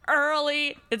dark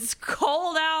early. It's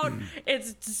cold out.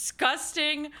 It's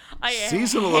disgusting.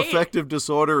 Seasonal affective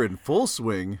disorder in full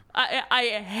swing.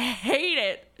 I hate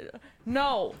it.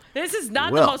 No, this is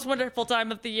not the most wonderful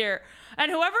time of the year.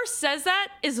 And whoever says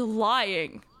that is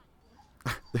lying.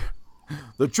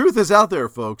 The truth is out there,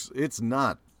 folks. It's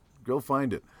not. Go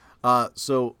find it. I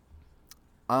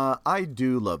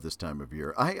do love this time of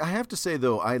year. I have to say,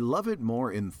 though, I love it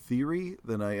more in theory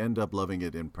than I end up loving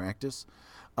it in practice.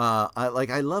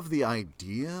 I love the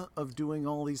idea of doing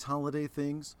all these holiday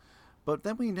things, but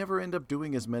then we never end up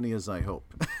doing as many as I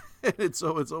hope. It's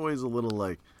always a little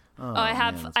like, I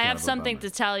have something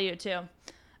to tell you too.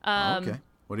 Okay,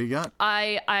 what do you got?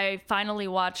 I finally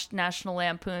watched National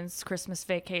Lampoon's Christmas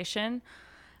Vacation.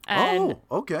 And,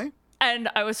 okay. And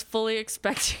I was fully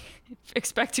expecting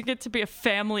it to be a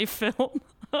family film.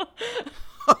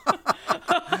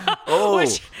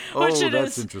 Which it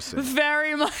that's is interesting.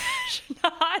 Very much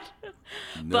not.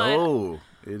 No,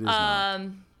 it is not.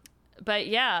 But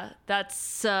yeah,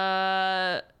 that's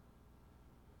I'm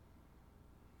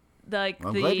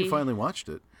glad you finally watched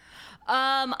it.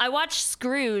 I watched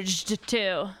Scrooged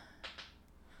too.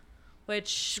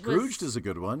 Scrooged is a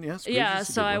good one, yes. Yeah,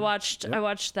 so I watched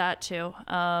that too.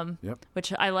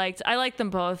 Which I liked. I liked them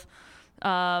both.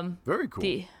 Very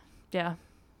cool.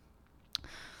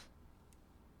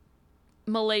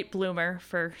 I'm a late bloomer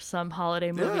for some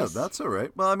holiday movies. Yeah, that's all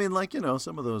right. Well, I mean,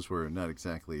 some of those were not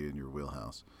exactly in your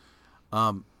wheelhouse.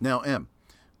 Now, Em,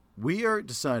 we are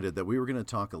decided that we were going to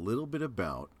talk a little bit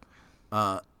about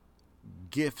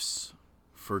gifts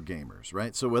for gamers,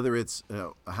 right? So whether it's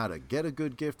how to get a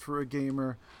good gift for a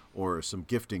gamer or some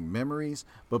gifting memories.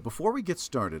 But before we get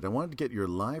started, I wanted to get your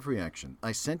live reaction.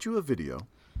 I sent you a video.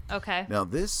 Okay. Now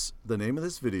the name of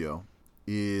this video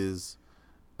is,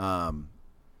 I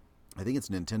think it's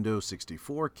Nintendo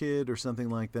 64 Kid or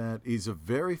something like that. It's a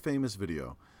very famous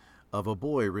video of a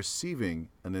boy receiving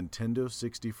a Nintendo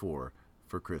 64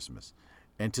 for Christmas.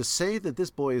 And to say that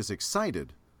this boy is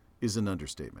excited is an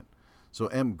understatement. So,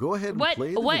 Em, go ahead and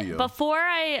play the video.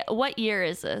 What year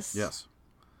is this? Yes.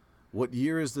 What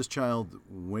year is this child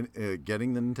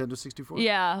getting the Nintendo 64?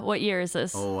 Yeah, what year is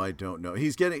this? Oh, I don't know.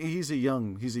 He's a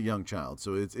young child,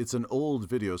 so it's an old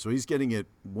video. So he's getting it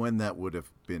when that would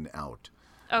have been out.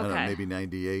 Okay. I don't know, maybe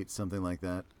 98, something like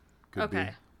that. Could be.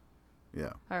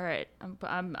 Yeah. All right.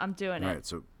 I'm doing it. All right,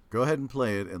 so go ahead and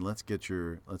play it, and let's get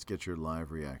your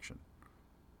live reaction.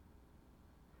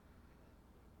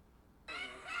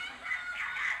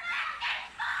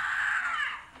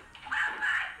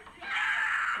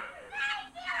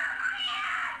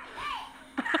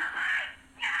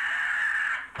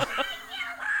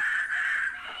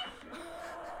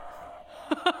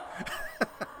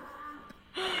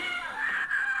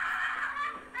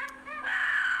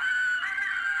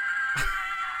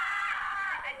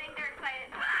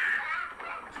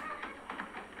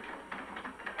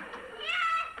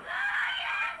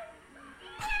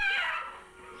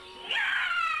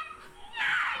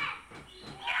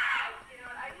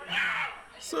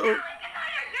 So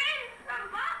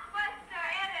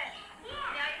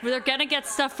they're gonna get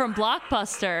stuff from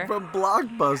Blockbuster. From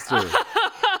Blockbuster.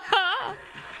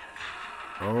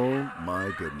 Oh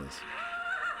my goodness.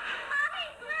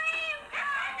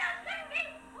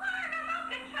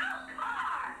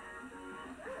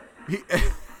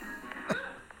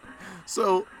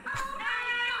 So,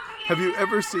 have you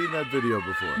ever seen that video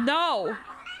before? No.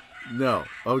 No.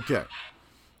 Okay.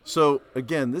 So,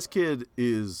 again, this kid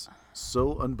is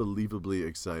so unbelievably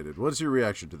excited. What's your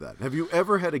reaction to that? Have you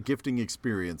ever had a gifting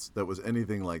experience that was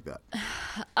anything like that?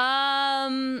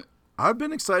 I've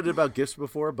been excited about gifts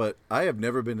before, but I have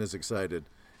never been as excited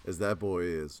as that boy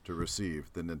is to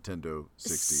receive the Nintendo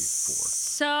 64.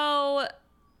 So,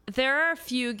 there are a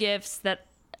few gifts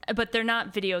but they're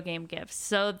not video game gifts.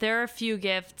 So, there are a few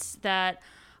gifts that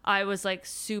I was like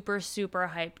super,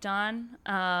 super hyped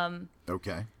on.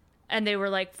 Okay. And they were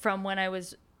like from when I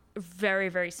was very,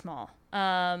 very small.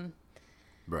 Right.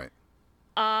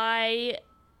 I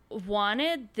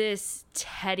wanted this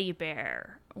teddy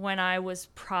bear when I was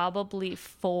probably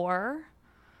 4.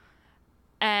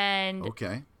 And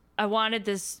okay. I wanted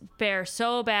this bear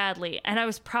so badly. And I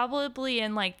was probably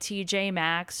in like TJ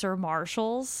Maxx or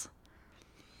Marshalls.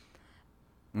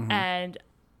 Mm-hmm. And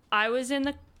I was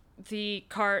in the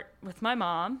cart with my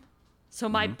mom. So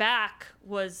my back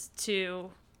was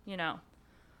to,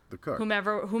 the cart.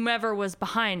 Whomever was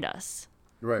behind us.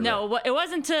 Right. No, right. It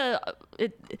wasn't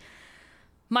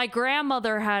my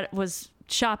grandmother was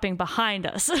shopping behind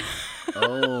us.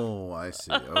 Oh, I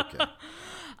see. Okay.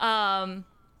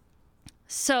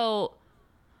 So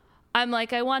I'm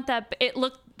like, I want that.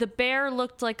 The bear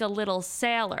looked like a little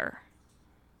sailor.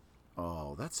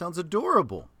 Oh, that sounds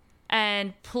adorable.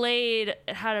 And it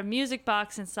had a music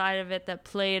box inside of it that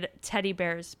played Teddy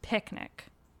Bear's Picnic.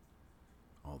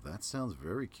 Oh, that sounds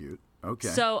very cute. Okay.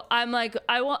 So I'm like,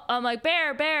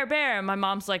 bear, bear, bear. And my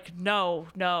mom's like, no,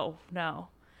 no, no.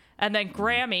 And then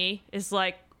Grammy is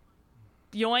like,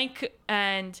 yoink.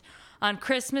 And on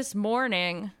Christmas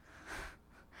morning,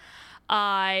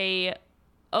 I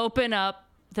open up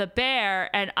the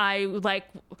bear and I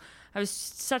was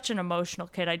such an emotional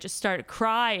kid. I just started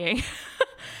crying.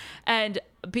 And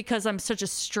because I'm such a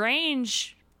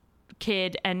strange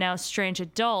kid and now strange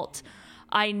adult,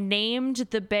 I named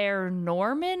the bear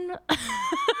Norman.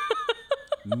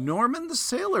 Norman the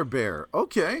Sailor Bear.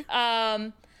 Okay.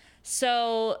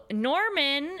 So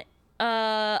Norman,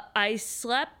 I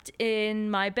slept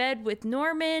in my bed with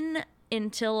Norman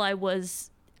until I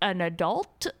was an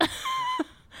adult.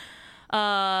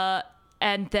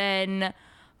 And then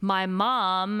my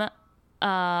mom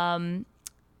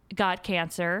got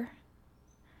cancer.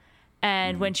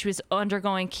 And when she was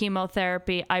undergoing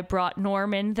chemotherapy, I brought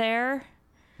Norman there.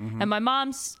 And my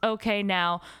mom's okay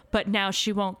now, but now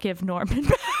she won't give Norman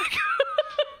back.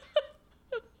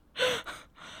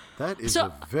 That is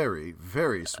a very,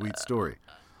 very sweet story.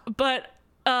 But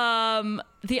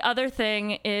the other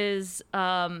thing is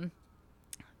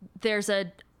there's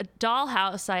a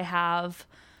dollhouse I have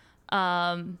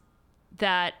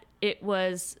that it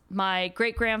was my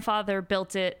great-grandfather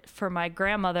built it for my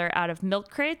grandmother out of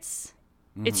milk crates.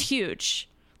 It's huge.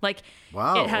 Like,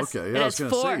 wow, it has, okay. Yeah, I was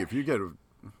going to say, if you get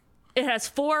it has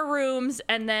 4 rooms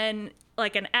and then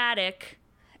like an attic,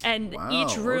 and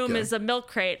each room is a milk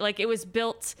crate. Like, it was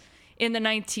built in the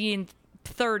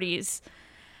 1930s,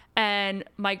 and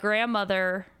my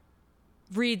grandmother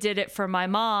redid it for my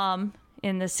mom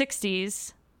in the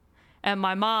 60s, and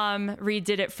my mom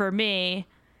redid it for me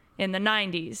in the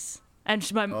 90s. And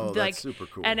that's super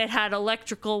cool. And it had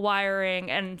electrical wiring,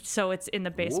 and so it's in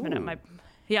the basement at my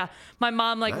Yeah. My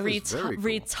mom like That is very cool.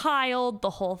 retiled the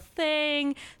whole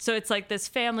thing. So it's like this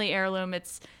family heirloom.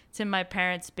 It's in my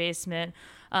parents' basement.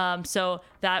 So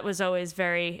that was always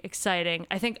very exciting.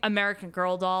 I think American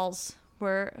Girl dolls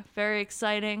were very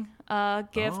exciting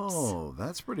gifts. Oh,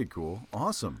 that's pretty cool.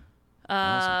 Awesome.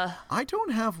 Awesome. I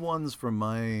don't have ones from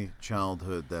my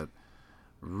childhood that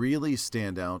really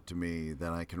stand out to me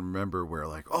that I can remember where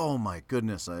like, oh my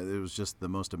goodness, it was just the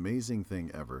most amazing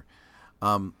thing ever.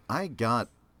 I got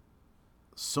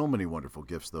so many wonderful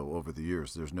gifts though over the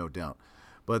years, there's no doubt.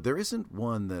 But there isn't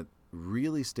one that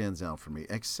really stands out for me,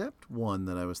 except one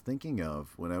that I was thinking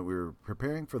of when we were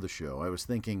preparing for the show. I was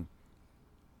thinking,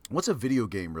 what's a video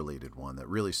game related one that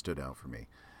really stood out for me?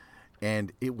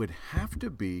 And it would have to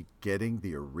be getting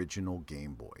the original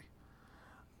Game Boy.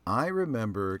 I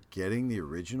remember getting the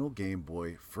original Game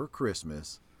Boy for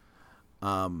Christmas,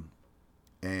 and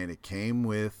it came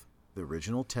with the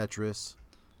original Tetris.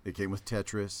 It came with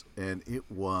Tetris, and it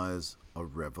was a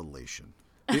revelation.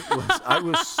 I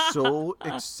was so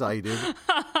excited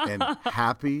and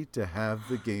happy to have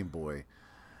the Game Boy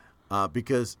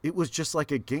because it was just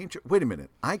like a game. Wait a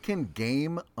minute. I can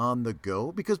game on the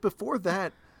go? Because before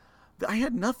that, I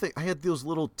had nothing. I had those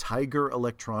little Tiger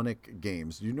electronic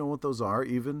games. Do you know what those are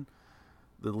even?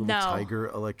 The little Tiger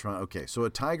electronic. Okay, so a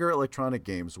Tiger electronic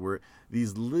games were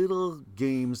these little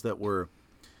games that were,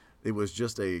 it was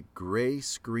just a gray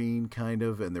screen kind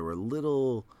of, and there were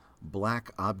little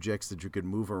black objects that you could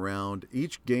move around.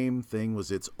 Each game thing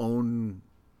was its own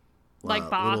like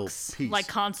box, piece. Like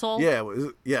console. Yeah,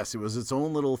 it was its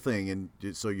own little thing, and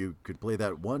so you could play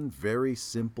that one very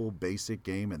simple, basic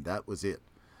game, and that was it.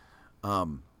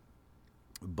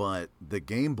 But the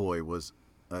Game Boy was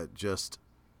just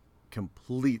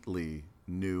completely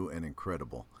new and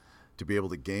incredible to be able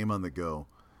to game on the go.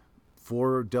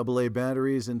 4 AA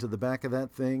batteries into the back of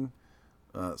that thing.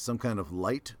 Some kind of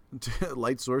light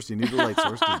source. You needed a light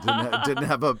source. It didn't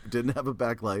have a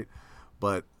backlight,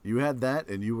 but you had that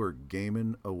and you were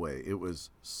gaming away. It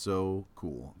was so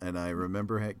cool, and I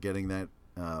remember getting that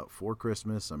for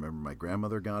Christmas. I remember my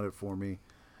grandmother got it for me,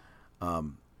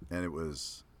 and it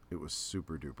was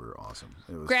super duper awesome.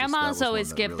 Grandmas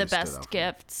always give the best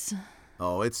gifts.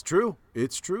 Oh, it's true.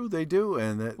 It's true. They do,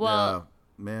 and that,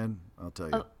 man, I'll tell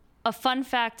you. A fun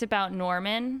fact about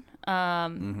Norman.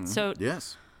 So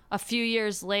yes, a few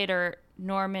years later,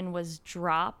 Norman was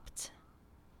dropped,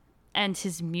 and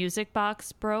his music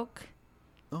box broke.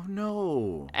 Oh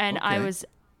no! And okay. I was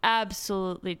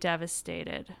absolutely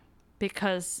devastated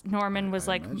because Norman was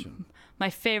like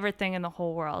my favorite thing in the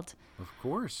whole world. Of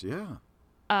course, yeah.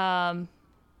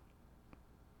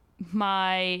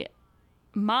 My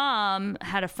mom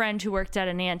had a friend who worked at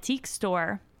an antique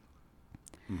store.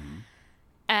 Mm-hmm.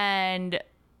 And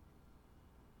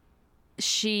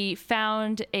she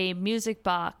found a music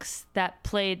box that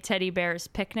played Teddy Bear's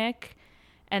Picnic,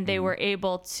 and they were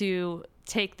able to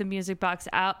take the music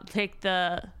out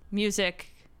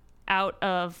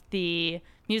of the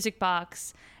music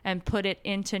box and put it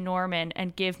into Norman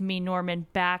and give me Norman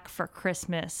back for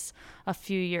Christmas a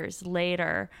few years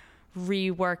later,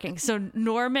 reworking. So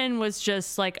Norman was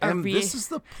just like this is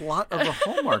the plot of a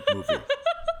Hallmark movie.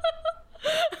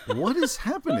 What is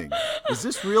happening? Is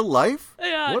this real life?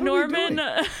 Yeah, Norman's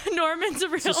a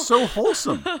real. This is so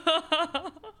wholesome.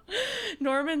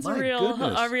 Norman's a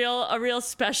real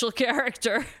special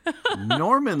character.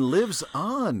 Norman lives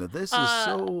on. This is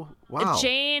so wow.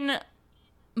 Jane,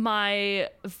 my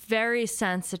very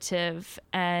sensitive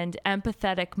and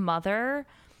empathetic mother,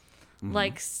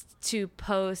 likes to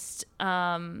post.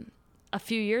 A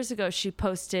few years ago, she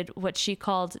posted what she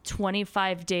called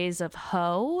 25 Days of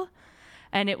Ho.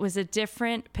 And it was a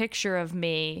different picture of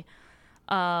me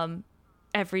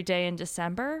every day in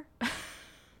December.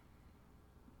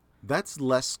 That's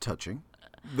less touching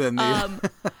than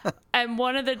the... And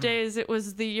one of the days, it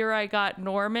was the year I got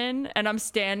Norman, and I'm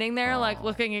standing there like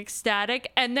looking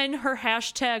ecstatic. And then her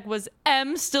hashtag was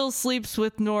M still sleeps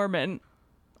with Norman.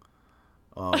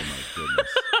 Oh, my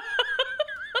goodness.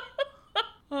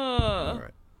 All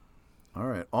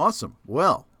right. Awesome.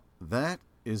 Well, that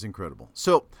is incredible.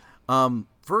 So...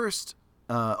 first,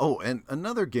 and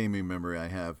another gaming memory I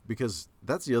have, because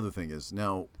that's the other thing is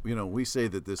now, we say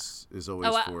that this is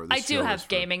always for this. I do have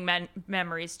gaming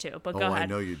memories too, but go ahead. I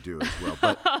know you do as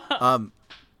well.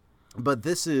 But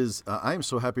this is, I am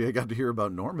so happy I got to hear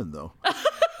about Norman though.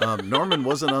 Norman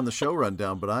wasn't on the show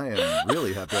rundown, but I am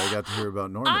really happy I got to hear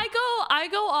about Norman. I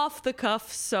go off the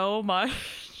cuff so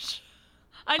much.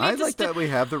 I like that we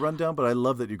have the rundown, but I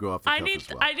love that you go off the cuff as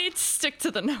well. I need to stick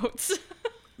to the notes.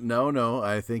 No,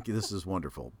 I think this is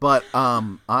wonderful. But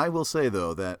I will say,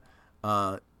 though, that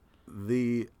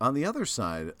on the other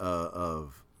side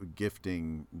of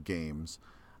gifting games,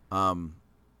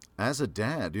 as a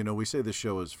dad, we say the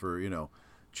show is for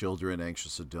children,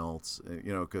 anxious adults,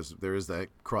 because there is that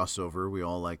crossover. We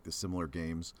all like the similar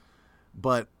games,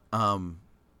 but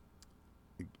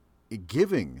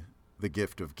giving the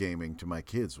gift of gaming to my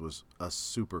kids was a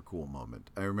super cool moment.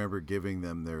 I remember giving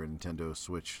them their Nintendo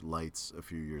Switch Lites a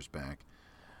few years back.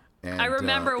 And, I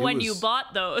remember when you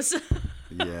bought those.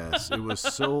 Yes, it was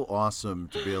so awesome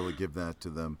to be able to give that to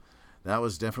them. That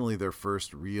was definitely their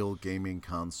first real gaming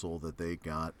console that they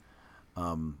got.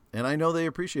 And I know they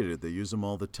appreciated it. They use them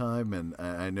all the time, and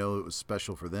I know it was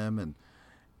special for them. And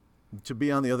to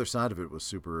be on the other side of it was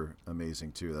super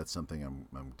amazing too. That's something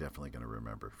I'm definitely going to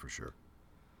remember for sure.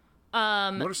 What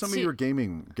are some of your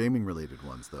gaming related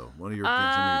ones though? What are some of your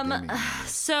gaming memories?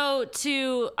 So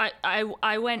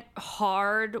I went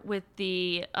hard with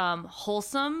the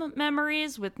wholesome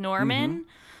memories with Norman.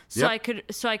 Mm-hmm.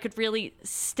 So I could really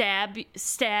stab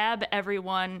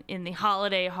everyone in the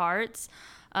holiday hearts.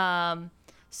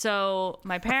 So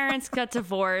my parents got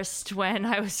divorced when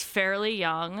I was fairly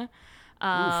young.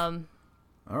 All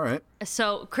right.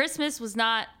 So Christmas was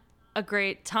not a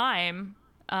great time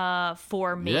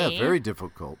for me. Yeah, very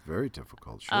difficult. Very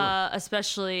difficult, sure.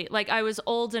 Especially, I was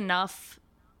old enough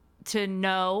to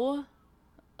know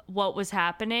what was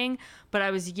happening, but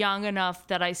I was young enough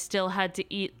that I still had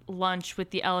to eat lunch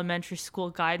with the elementary school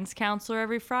guidance counselor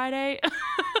every Friday.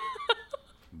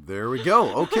 There we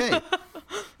go. Okay.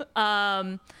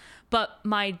 But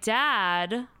my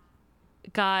dad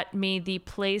got me the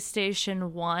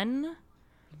PlayStation 1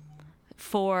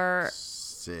 for...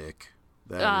 Sick.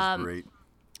 That is great.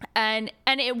 And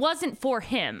it wasn't for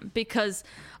him, because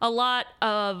a lot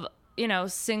of,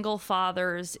 single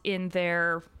fathers in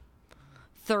their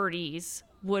 30s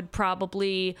would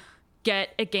probably get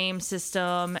a game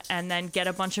system and then get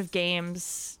a bunch of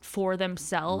games for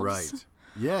themselves. Right.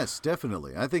 Yes,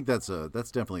 definitely. I think that's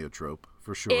definitely a trope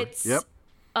for sure. Yep.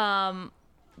 I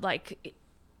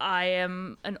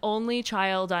am an only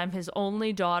child. I'm his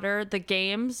only daughter. The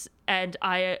games, and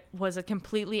I was a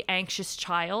completely anxious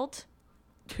child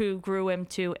who grew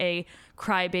into a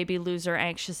crybaby loser,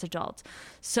 anxious adult.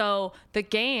 So the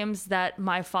games that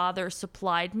my father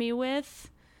supplied me with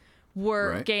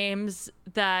were games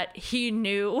that he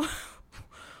knew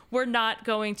were not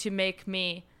going to make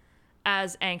me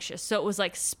as anxious. So it was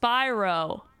like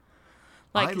Spyro.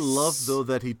 I love, though,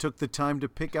 that he took the time to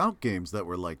pick out games that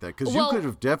were like that, because you could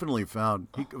have definitely found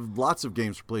lots of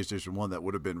games for PlayStation 1 that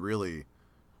would have been really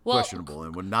questionable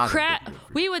and would not have been good for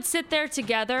you. We would sit there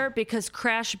together because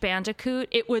Crash Bandicoot,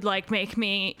 it would make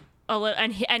me a little,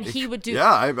 and he would do.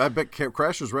 Yeah, I bet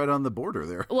Crash was right on the border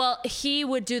there. Well, he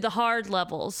would do the hard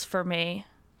levels for me.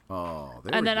 Oh,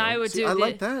 and then I would do. I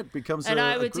like that. It becomes and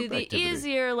I would do the activity.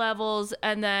 easier levels,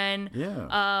 and then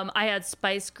I had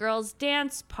Spice Girls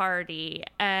Dance Party,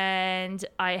 and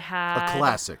I had a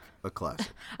classic. Spyro.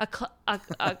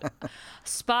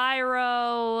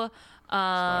 Spyro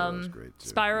was great too.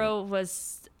 Spyro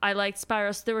was. I liked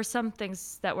Spyro. So there were some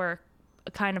things that were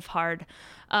kind of hard.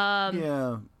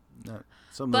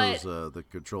 Some of those, the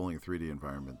controlling 3D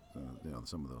environment,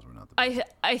 some of those were not the best.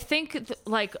 I think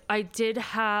I did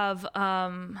have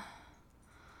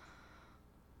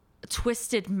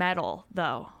Twisted Metal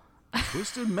though.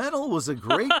 Twisted Metal was a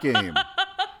great game.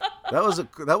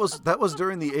 That was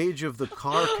during the age of the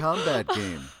car combat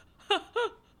game.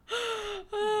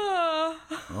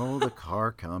 Oh, the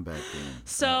car combat game.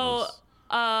 So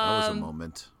that was a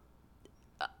moment.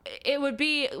 It would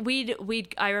be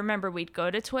I remember we'd go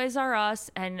to Toys R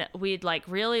Us and we'd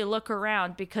really look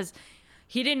around, because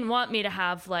he didn't want me to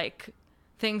have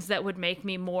things that would make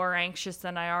me more anxious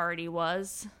than I already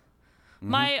was.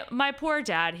 Mm-hmm. My poor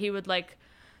dad, he would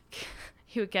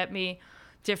get me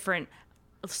different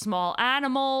small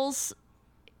animals.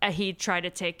 He'd try to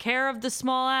take care of the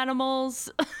small animals.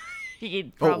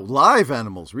 Live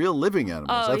animals, real living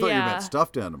animals. I thought you meant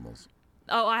stuffed animals.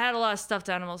 Oh, I had a lot of stuffed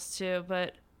animals too,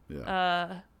 but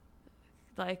I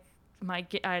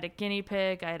had a guinea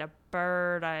pig, I had a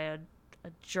bird, I had a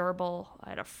gerbil, I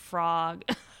had a frog.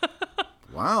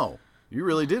 Wow, you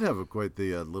really did have quite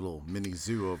the little mini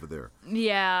zoo over there.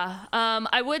 Yeah,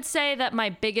 I would say that my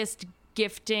biggest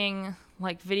gifting,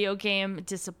 video game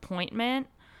disappointment,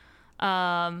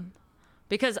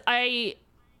 because I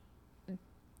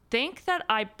think that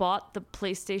I bought the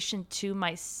PlayStation 2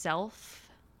 myself.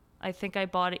 I think I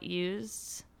bought it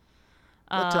used.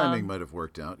 That timing might have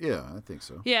worked out. Yeah, I think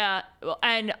so. Yeah,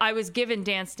 and I was given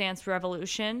Dance Dance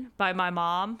Revolution by my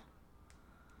mom,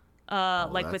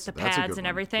 with the pads and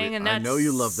everything. Wait, and I know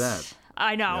you love that.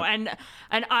 I know. Yep.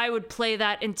 And I would play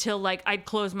that until like I'd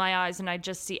close my eyes and I'd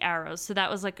just see arrows. So that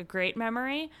was like a great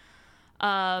memory.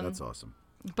 That's awesome.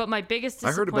 But my biggest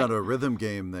I heard about a rhythm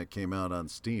game that came out on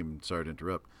Steam. Sorry to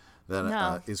interrupt.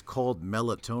 That is called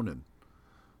Melatonin.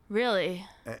 Really?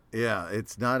 Yeah,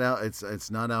 it's not out.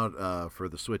 It's not out for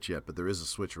the Switch yet, but there is a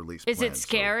Switch release. Is it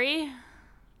scary?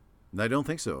 So. I don't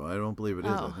think so. I don't believe it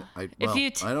is. Oh. I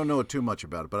don't know too much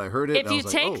about it, but I heard it. If you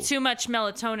take too much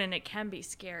melatonin, it can be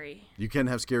scary. You can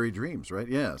have scary dreams, right?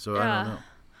 Yeah. So I don't know.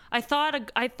 I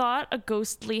thought a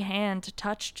ghostly hand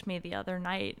touched me the other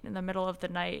night in the middle of the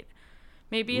night.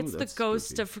 Maybe it's the ghost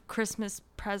spooky. Of Christmas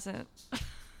present.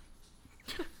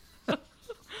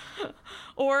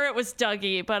 Or it was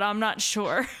Dougie, but I'm not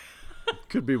sure.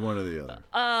 Could be one or the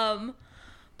other.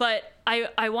 But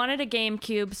I wanted a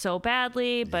GameCube so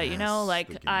badly, but yes, you know,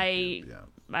 like I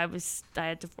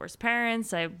had divorced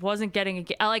parents. I wasn't getting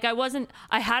I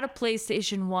had a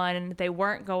PlayStation 1 and they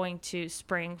weren't going to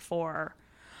spring for.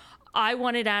 I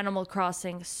wanted Animal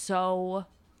Crossing so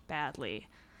badly.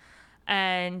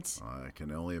 And I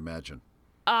can only imagine.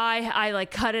 I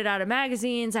like cut it out of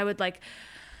magazines. I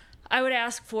would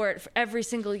ask for it for every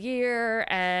single year,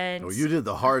 and you did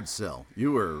the hard sell.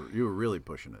 You were really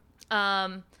pushing it.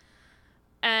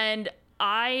 And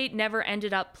I never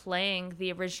ended up playing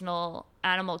the original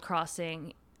Animal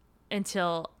Crossing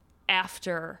until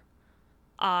after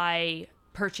I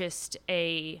purchased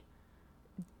a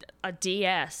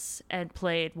DS and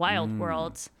played Wild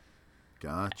Worlds.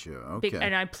 Gotcha. Okay.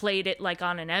 And I played it like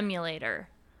on an emulator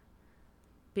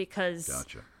because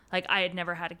like I had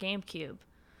never had a GameCube.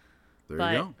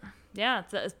 There you go. Yeah,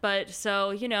 but so,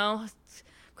 you know,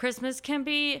 Christmas can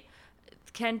be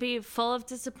full of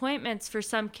disappointments for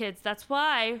some kids. That's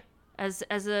why, as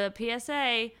a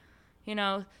PSA, you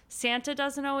know, Santa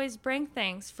doesn't always bring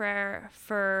things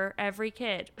for every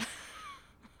kid.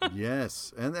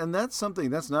 Yes, and that's something,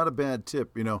 that's not a bad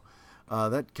tip, you know.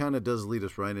 That kind of does lead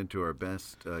us right into our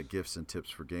best gifts and tips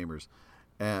for gamers,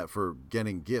 for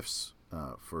getting gifts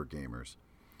for gamers.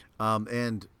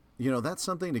 And, you know, that's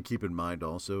something to keep in mind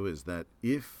also, is that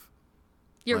if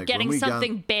you're getting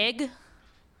something big.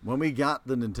 When we got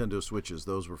the Nintendo Switches,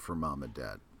 those were for mom and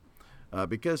dad.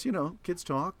 Because, you know, kids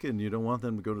talk and you don't want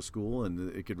them to go to school,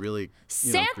 and it could really,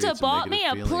 Santa bought me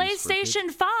a PlayStation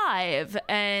 5,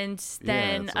 and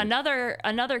then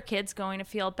another kid's going to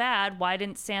feel bad. Why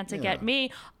didn't Santa get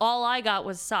me? All I got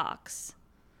was socks.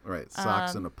 Right,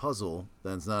 socks and a puzzle.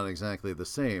 That's not exactly the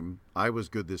same. I was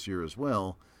good this year as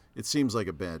well. It seems like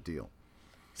a bad deal.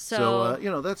 So you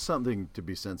know, that's something to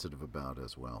be sensitive about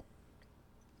as well.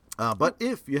 But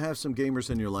if you have some gamers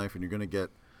in your life and you're going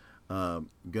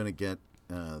to get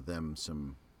them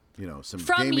some, you know, some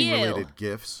gaming related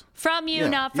gifts from you,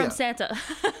 not from Santa.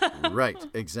 Right,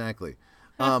 exactly.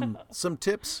 Some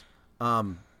tips: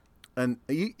 an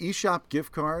eShop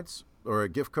gift cards, or a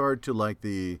gift card to like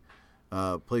the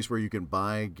place where you can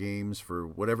buy games for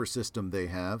whatever system they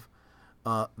have.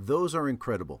 Those are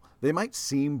incredible. They might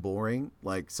seem boring,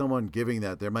 like someone giving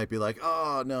that. There might be like,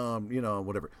 oh no, you know,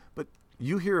 whatever. But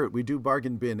you hear it. We do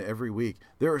Bargain Bin every week.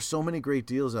 There are so many great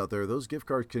deals out there. Those gift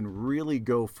cards can really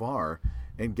go far,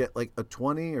 and get like a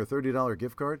 $20 or $30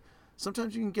 gift card.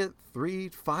 Sometimes you can get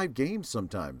 3-5 games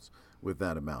sometimes with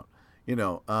that amount. You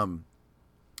know,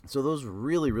 so those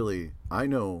really, I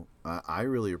know I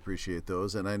really appreciate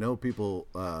those, and I know people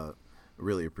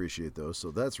really appreciate those.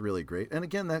 So that's really great. And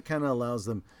again, that kind of allows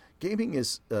them. Gaming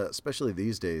is, especially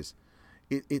these days,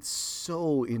 it's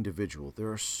so individual.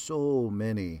 There are so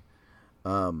many.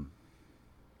 You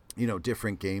know,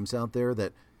 different games out there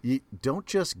that you don't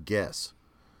just guess.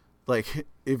 Like,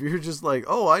 if you're just like,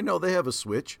 oh, I know they have a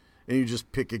Switch, and you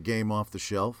just pick a game off the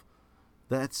shelf,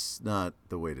 that's not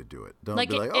the way to do it. Don't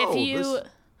be like, oh,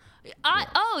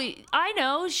 I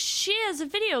know, she has a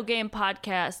video game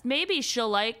podcast. Maybe she'll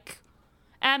like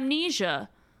Amnesia.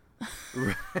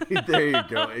 Right, there you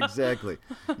go. Exactly.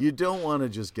 You don't want to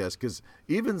just guess, because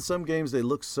even some games, they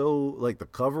look so, like the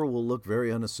cover will look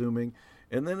very unassuming,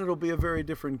 and then it'll be a very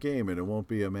different game, and it won't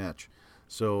be a match.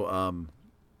 So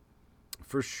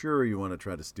for sure you want to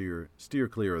try to steer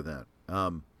clear of that.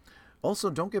 Also,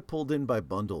 don't get pulled in by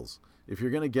bundles. If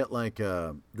you're going to get like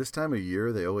this time of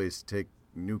year, they always take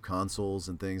new consoles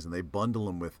and things, and they bundle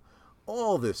them with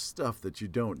all this stuff that you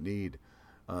don't need.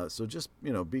 So just,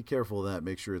 you know, be careful of that.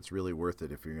 Make sure it's really worth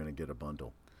it if you're going to get a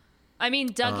bundle. I mean,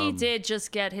 Dougie did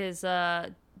just get his,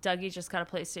 Dougie just got a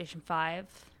PlayStation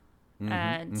 5.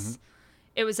 And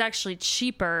it was actually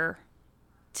cheaper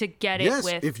to get it with.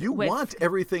 Yes, if you want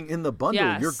everything in the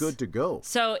bundle, you're good to go.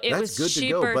 So it was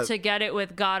cheaper to get it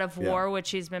with God of War,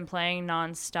 which he's been playing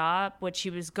nonstop, which he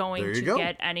was going to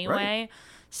get anyway. Right.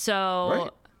 So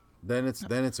right. Then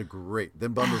it's a great.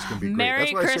 Then bundles can be great. Merry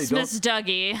That's why Christmas, I say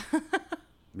Dougie.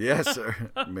 yes, sir.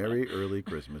 Merry early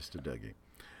Christmas to Dougie.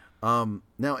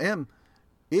 Now, Em,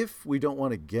 if we don't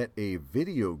want to get a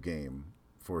video game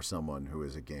for someone who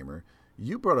is a gamer,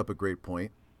 you brought up a great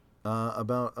point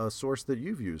about a source that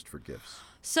you've used for gifts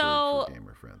for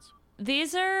gamer friends.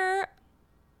 These are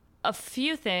a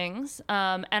few things,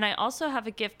 and I also have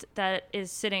a gift that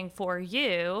is sitting for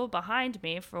you behind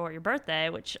me for your birthday,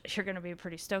 which you're going to be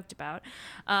pretty stoked about.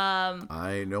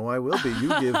 I know I will be.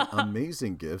 You give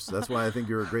amazing gifts. That's why I think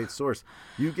you're a great source.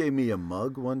 You gave me a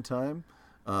mug one time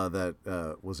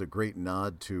that was a great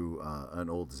nod to an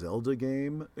old Zelda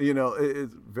game.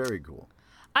 It's very cool.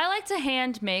 I like to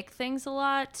hand make things a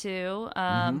lot too,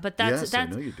 but that's I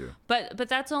know you do. But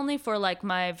that's only for like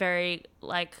my very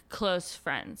like close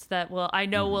friends that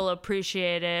will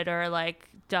appreciate it, or like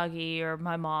Dougie or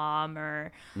my mom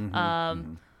or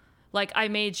like I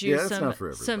made you that's not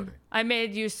for everybody. I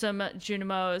made you some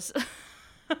Junimos.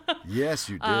 Yes,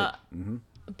 you did.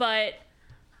 But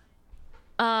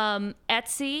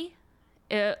Etsy,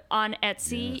 on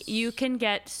Etsy, Yes. you can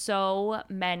get so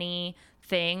many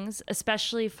things,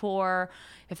 especially for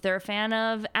if they're a fan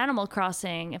of Animal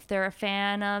Crossing, if they're a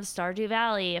fan of Stardew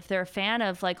Valley, if they're a fan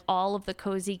of like all of the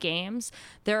cozy games.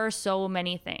 There are so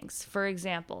many things. For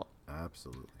example,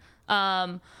 Absolutely.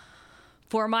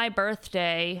 for my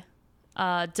birthday,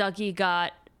 Dougie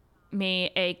got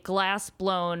me a glass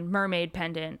blown mermaid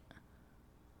pendant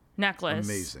necklace.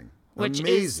 Amazing. Which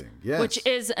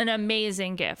is an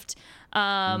amazing gift.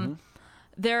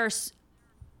 There's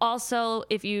also,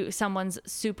 if someone's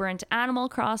super into Animal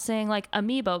Crossing, like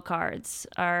amiibo cards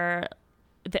are.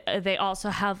 They also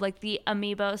have like the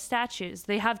amiibo statues.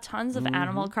 They have tons of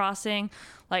Animal Crossing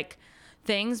like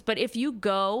things. But if you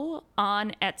go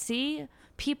on Etsy,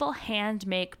 people hand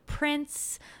make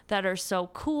prints that are so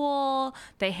cool.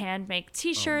 They hand make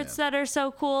T-shirts that are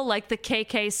so cool, like the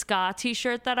KK Ska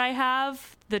T-shirt that I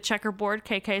have, the checkerboard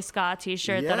KK Ska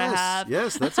T-shirt that I have.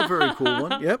 Yes, that's a very cool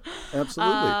one. Yep,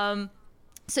 absolutely.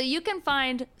 So you can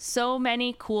find so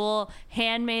many cool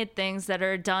handmade things that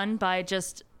are done by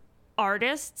just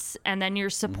artists, and then you're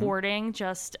supporting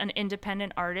just an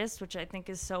independent artist, which I think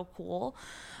is so cool.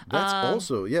 That's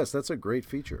that's a great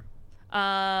feature.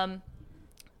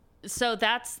 So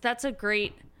that's a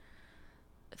great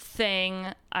thing,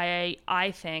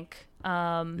 I think.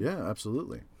 Yeah,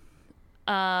 absolutely.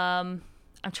 I'm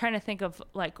trying to think of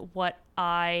like what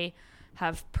I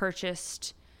have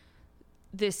purchased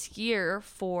this year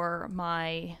for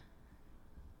my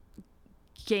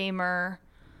gamer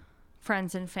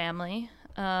friends and family.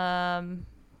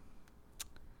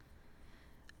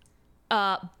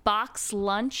 Box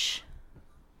Lunch,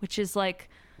 which is like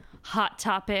Hot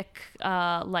Topic,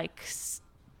 like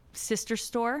sister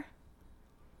store.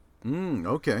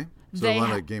 Okay. So a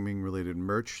lot of gaming related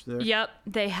merch there. Yep,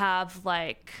 they have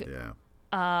like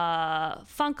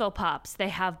Funko Pops. They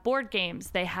have board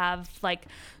games. They have like,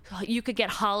 you could get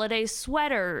holiday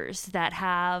sweaters that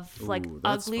have like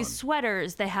ugly fun.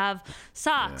 sweaters. They have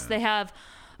socks. They have.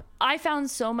 I found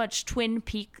so many Twin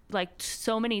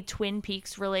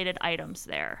Peaks related items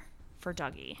there for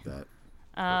Dougie.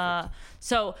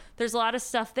 So there's a lot of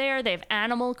stuff there. They have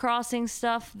Animal Crossing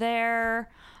stuff there.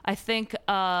 I think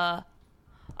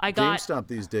GameStop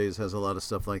these days has a lot of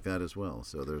stuff like that as well.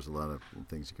 So there's a lot of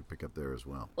things you could pick up there as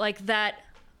well. Like that,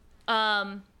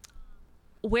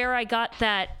 where I got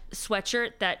that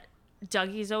sweatshirt that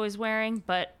Dougie's always wearing,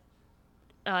 but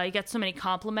you get so many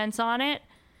compliments on it.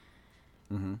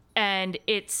 And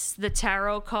it's the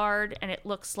tarot card, and it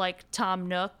looks like Tom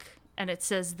Nook, and it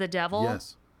says the devil.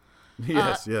 Yes.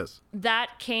 Yes.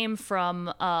 That came from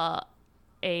a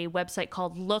website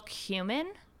called Look Human.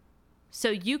 So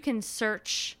you can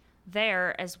search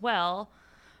there as well.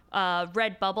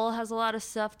 Redbubble has a lot of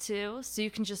stuff too. So you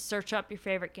can just search up your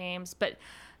favorite games. But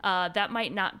that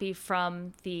might not be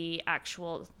from the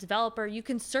actual developer. You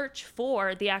can search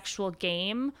for the actual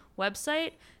game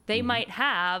website. They might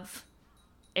have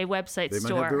a website store.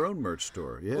 They might have their own merch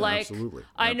store. Yeah, absolutely.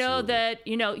 I know that,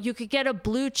 you could get a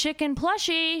blue chicken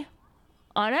plushie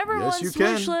on everyone's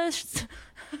wish list.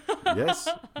 Yes,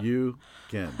 you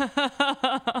can.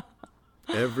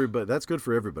 Everybody, that's good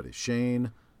for everybody.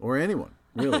 Shane or anyone,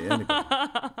 really,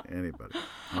 anybody.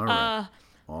 All right,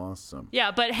 awesome.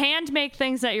 Yeah, but hand make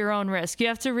things at your own risk. You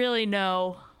have to really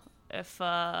know if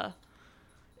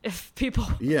people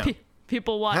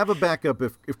people want. Have a backup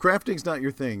if crafting's not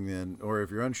your thing, then, or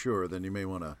if you're unsure, then you may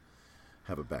want to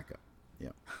have a backup. Yeah.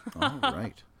 All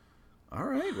right. All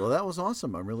right. Well, that was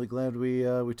awesome. I'm really glad we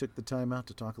took the time out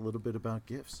to talk a little bit about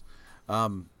gifts.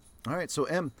 All right. So,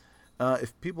 Em,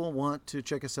 if people want to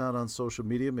check us out on social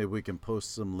media, maybe we can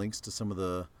post some links to some of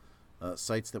the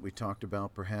sites that we talked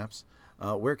about, perhaps.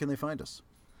 Where can they find us?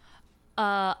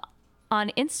 On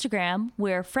Instagram,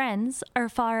 we're Friends Are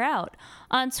Far Out.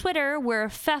 On Twitter, we're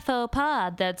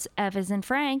FefoPod. That's F as in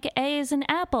Frank, A as in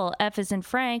Apple, F as in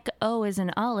Frank, O as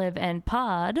in Olive, and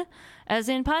Pod as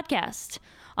in podcast.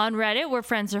 On Reddit, we're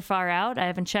Friends Are Far Out. I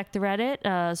haven't checked the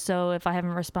Reddit, so if I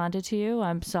haven't responded to you,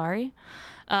 I'm sorry.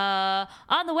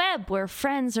 On the web, we're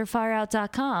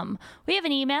friendsarefarout.com. We have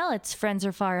an email. It's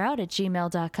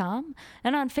friendsarefarout@gmail.com.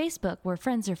 And on Facebook, we're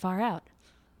Friends Are Far Out.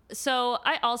 So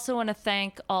I also want to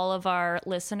thank all of our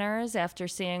listeners after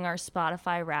seeing our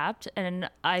Spotify Wrapped. And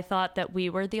I thought that we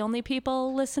were the only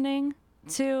people listening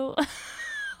to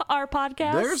our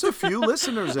podcast. There's a few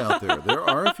listeners out there. There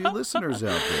are a few listeners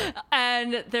out there.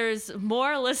 And there's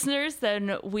more listeners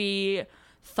than we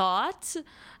thought.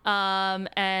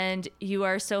 And you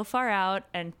are so far out,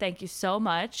 and thank you so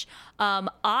much.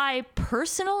 I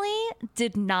personally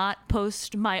did not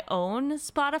post my own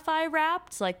Spotify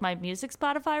Wrapped, like my music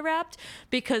Spotify Wrapped,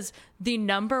 because the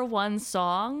number one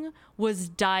song was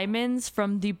Diamonds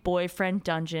from the Boyfriend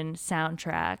Dungeon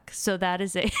soundtrack. So that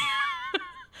is a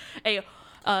a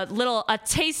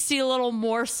tasty little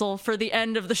morsel for the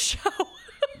end of the show.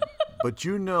 But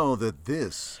you know that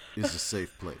this is a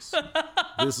safe place.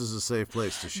 This is a safe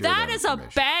place to share that is a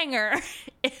banger.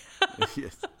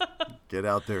 Yes. Get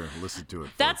out there and listen to it.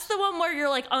 That's the one where you're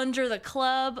like under the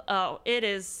club. Oh, it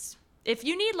is. If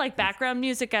you need like background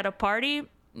music at a party,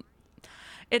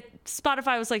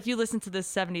 Spotify was like, you listen to this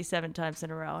 77 times in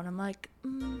a row. And I'm like,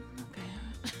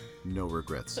 okay. No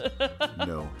regrets.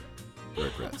 No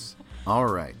regrets. All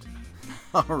right.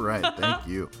 All right. Thank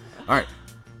you. All right.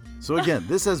 So again,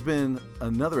 this has been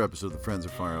another episode of the Friends Are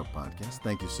Far Out podcast.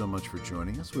 Thank you so much for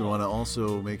joining us. We want to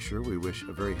also make sure we wish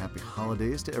a very happy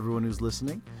holidays to everyone who's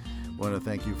listening. We want to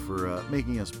thank you for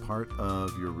making us part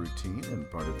of your routine and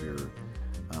part of your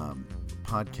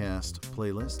podcast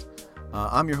playlist.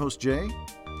 I'm your host, Jay.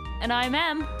 And I'm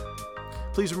Em.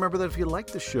 Please remember that if you like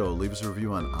the show, leave us a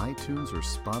review on iTunes or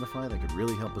Spotify. That could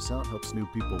really help us out, helps new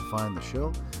people find the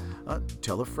show.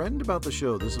 Tell a friend about the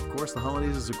show. This, of course, the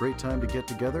holidays is a great time to get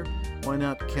together. Why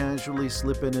not casually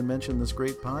slip in and mention this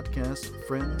great podcast,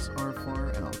 Friends Are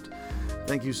Far Out.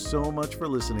 Thank you so much for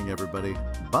listening, everybody.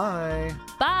 Bye.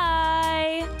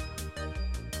 Bye.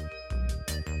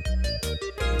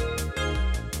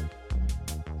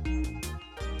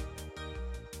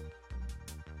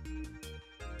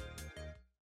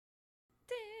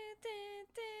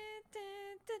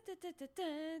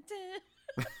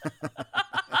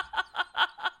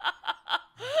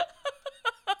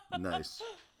 Nice.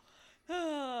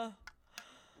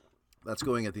 That's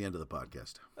going at the end of the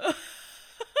podcast.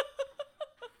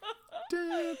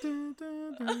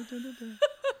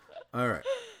 All right.